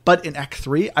case, but in Act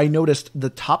 3, I noticed the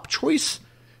top choice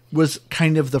was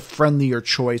kind of the friendlier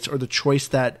choice or the choice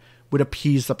that would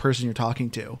appease the person you're talking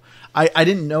to. I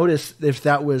didn't notice if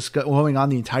that was going on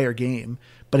the entire game,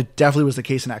 but it definitely was the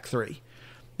case in Act 3.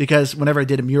 Because whenever I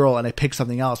did a mural and I picked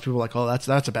something else, people were like, oh,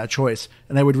 that's a bad choice.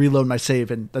 And I would reload my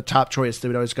save, and the top choice, they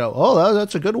would always go, oh,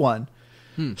 that's a good one.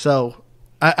 So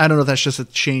I don't know if that's just a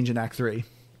change in Act 3.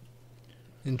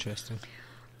 Interesting.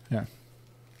 Yeah.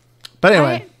 But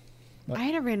anyway. I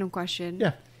had a random question.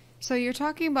 Yeah. So you're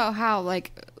talking about how,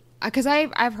 like, because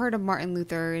I've heard of Martin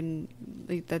Luther and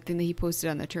like, that thing that he posted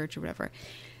on the church or whatever.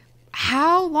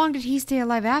 How long did he stay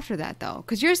alive after that, though?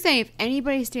 Because you're saying if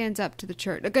anybody stands up to the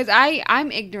church, because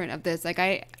I'm ignorant of this.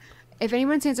 Like, if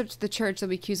anyone stands up to the church, they'll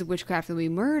be accused of witchcraft, they'll be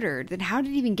murdered. Then how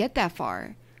did he even get that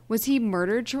far? Was he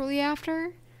murdered shortly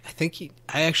after? I think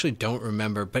I actually don't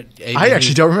remember, but I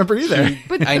actually don't remember either.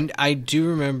 But I do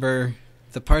remember.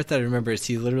 The part that I remember is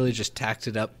he literally just tacked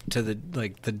it up to the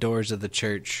doors of the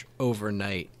church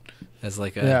overnight as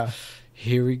like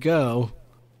here we go.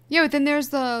 Yeah, but then there's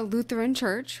the Lutheran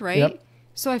church, right? Yep.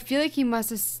 So I feel like he must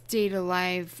have stayed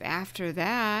alive after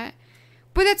that.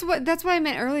 But that's what I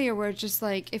meant earlier, where it's just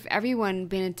like if everyone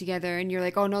banded together and you're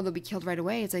like, oh no, they'll be killed right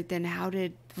away. It's like, then how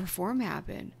did reform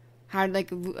happen? How like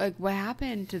what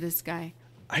happened to this guy?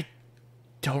 I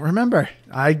don't remember.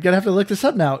 I'm gonna have to look this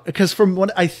up now because from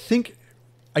what I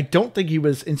don't think he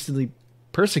was instantly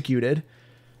persecuted.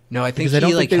 No, I think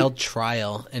he held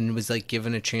trial and was like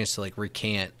given a chance to like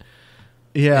recant.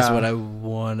 Yeah, is what I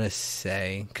want to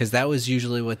say, because that was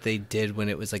usually what they did when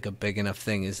it was like a big enough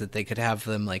thing, is that they could have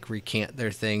them like recant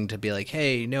their thing to be like,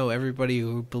 hey, no, everybody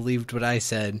who believed what I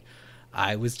said,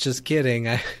 I was just kidding.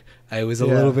 I was a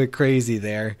little bit crazy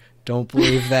there. Don't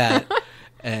believe that.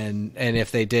 And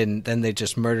if they didn't, then they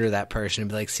just murder that person and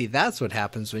be like, see, that's what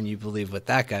happens when you believe what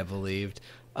that guy believed.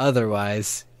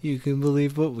 Otherwise, you can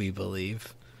believe what we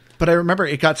believe. But I remember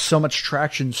it got so much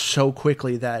traction so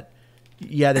quickly that,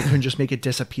 yeah, they couldn't just make it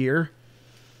disappear.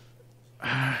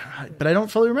 But I don't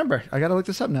fully remember. I got to look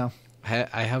this up now.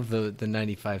 I have the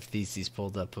 95 Theses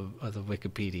pulled up of the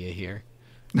Wikipedia here.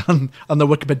 on the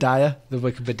Wikipedia? The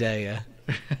Wikipedia.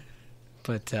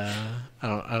 But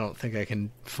I don't think I can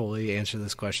fully answer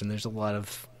this question. There's a lot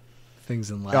of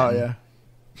things in Latin. Oh,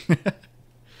 yeah.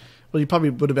 Well, you probably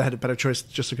would have had a better choice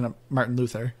just looking up Martin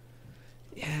Luther.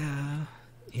 Yeah.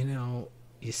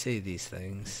 You say these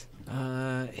things.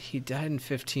 He died in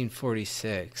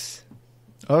 1546.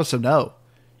 Oh, so no.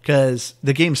 Because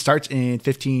the game starts in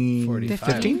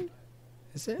 1515?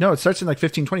 Is it? No, it starts in like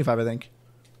 1525, I think.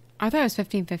 I thought it was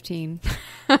 1515.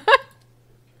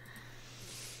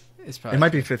 It's probably It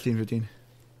might be 1515.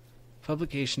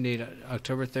 Publication date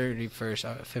October 31st,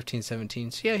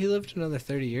 1517. So yeah, he lived another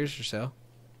 30 years or so.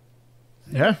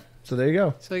 Yeah. So there you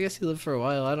go. So I guess he lived for a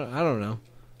while. I don't know.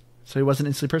 So he wasn't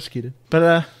instantly persecuted.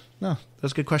 But no,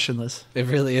 that's a good question, Liz. It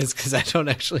really is because I don't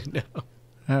actually know.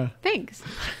 Yeah. Thanks.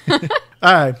 All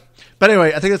right. But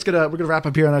anyway, I think we're gonna wrap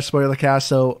up here on our spoiler cast.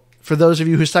 So for those of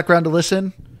you who stuck around to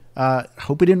listen,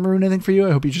 hope we didn't ruin anything for you.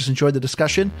 I hope you just enjoyed the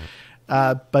discussion.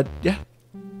 But yeah,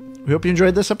 we hope you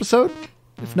enjoyed this episode.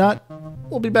 If not,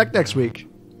 we'll be back next week.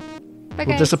 Bye, We'll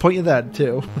guys. disappoint you then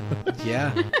too.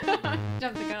 Yeah.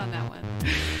 Jump the gun on that one.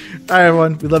 All right,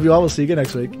 everyone. We love you all. We'll see you again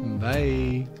next week.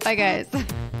 Bye. Bye, guys.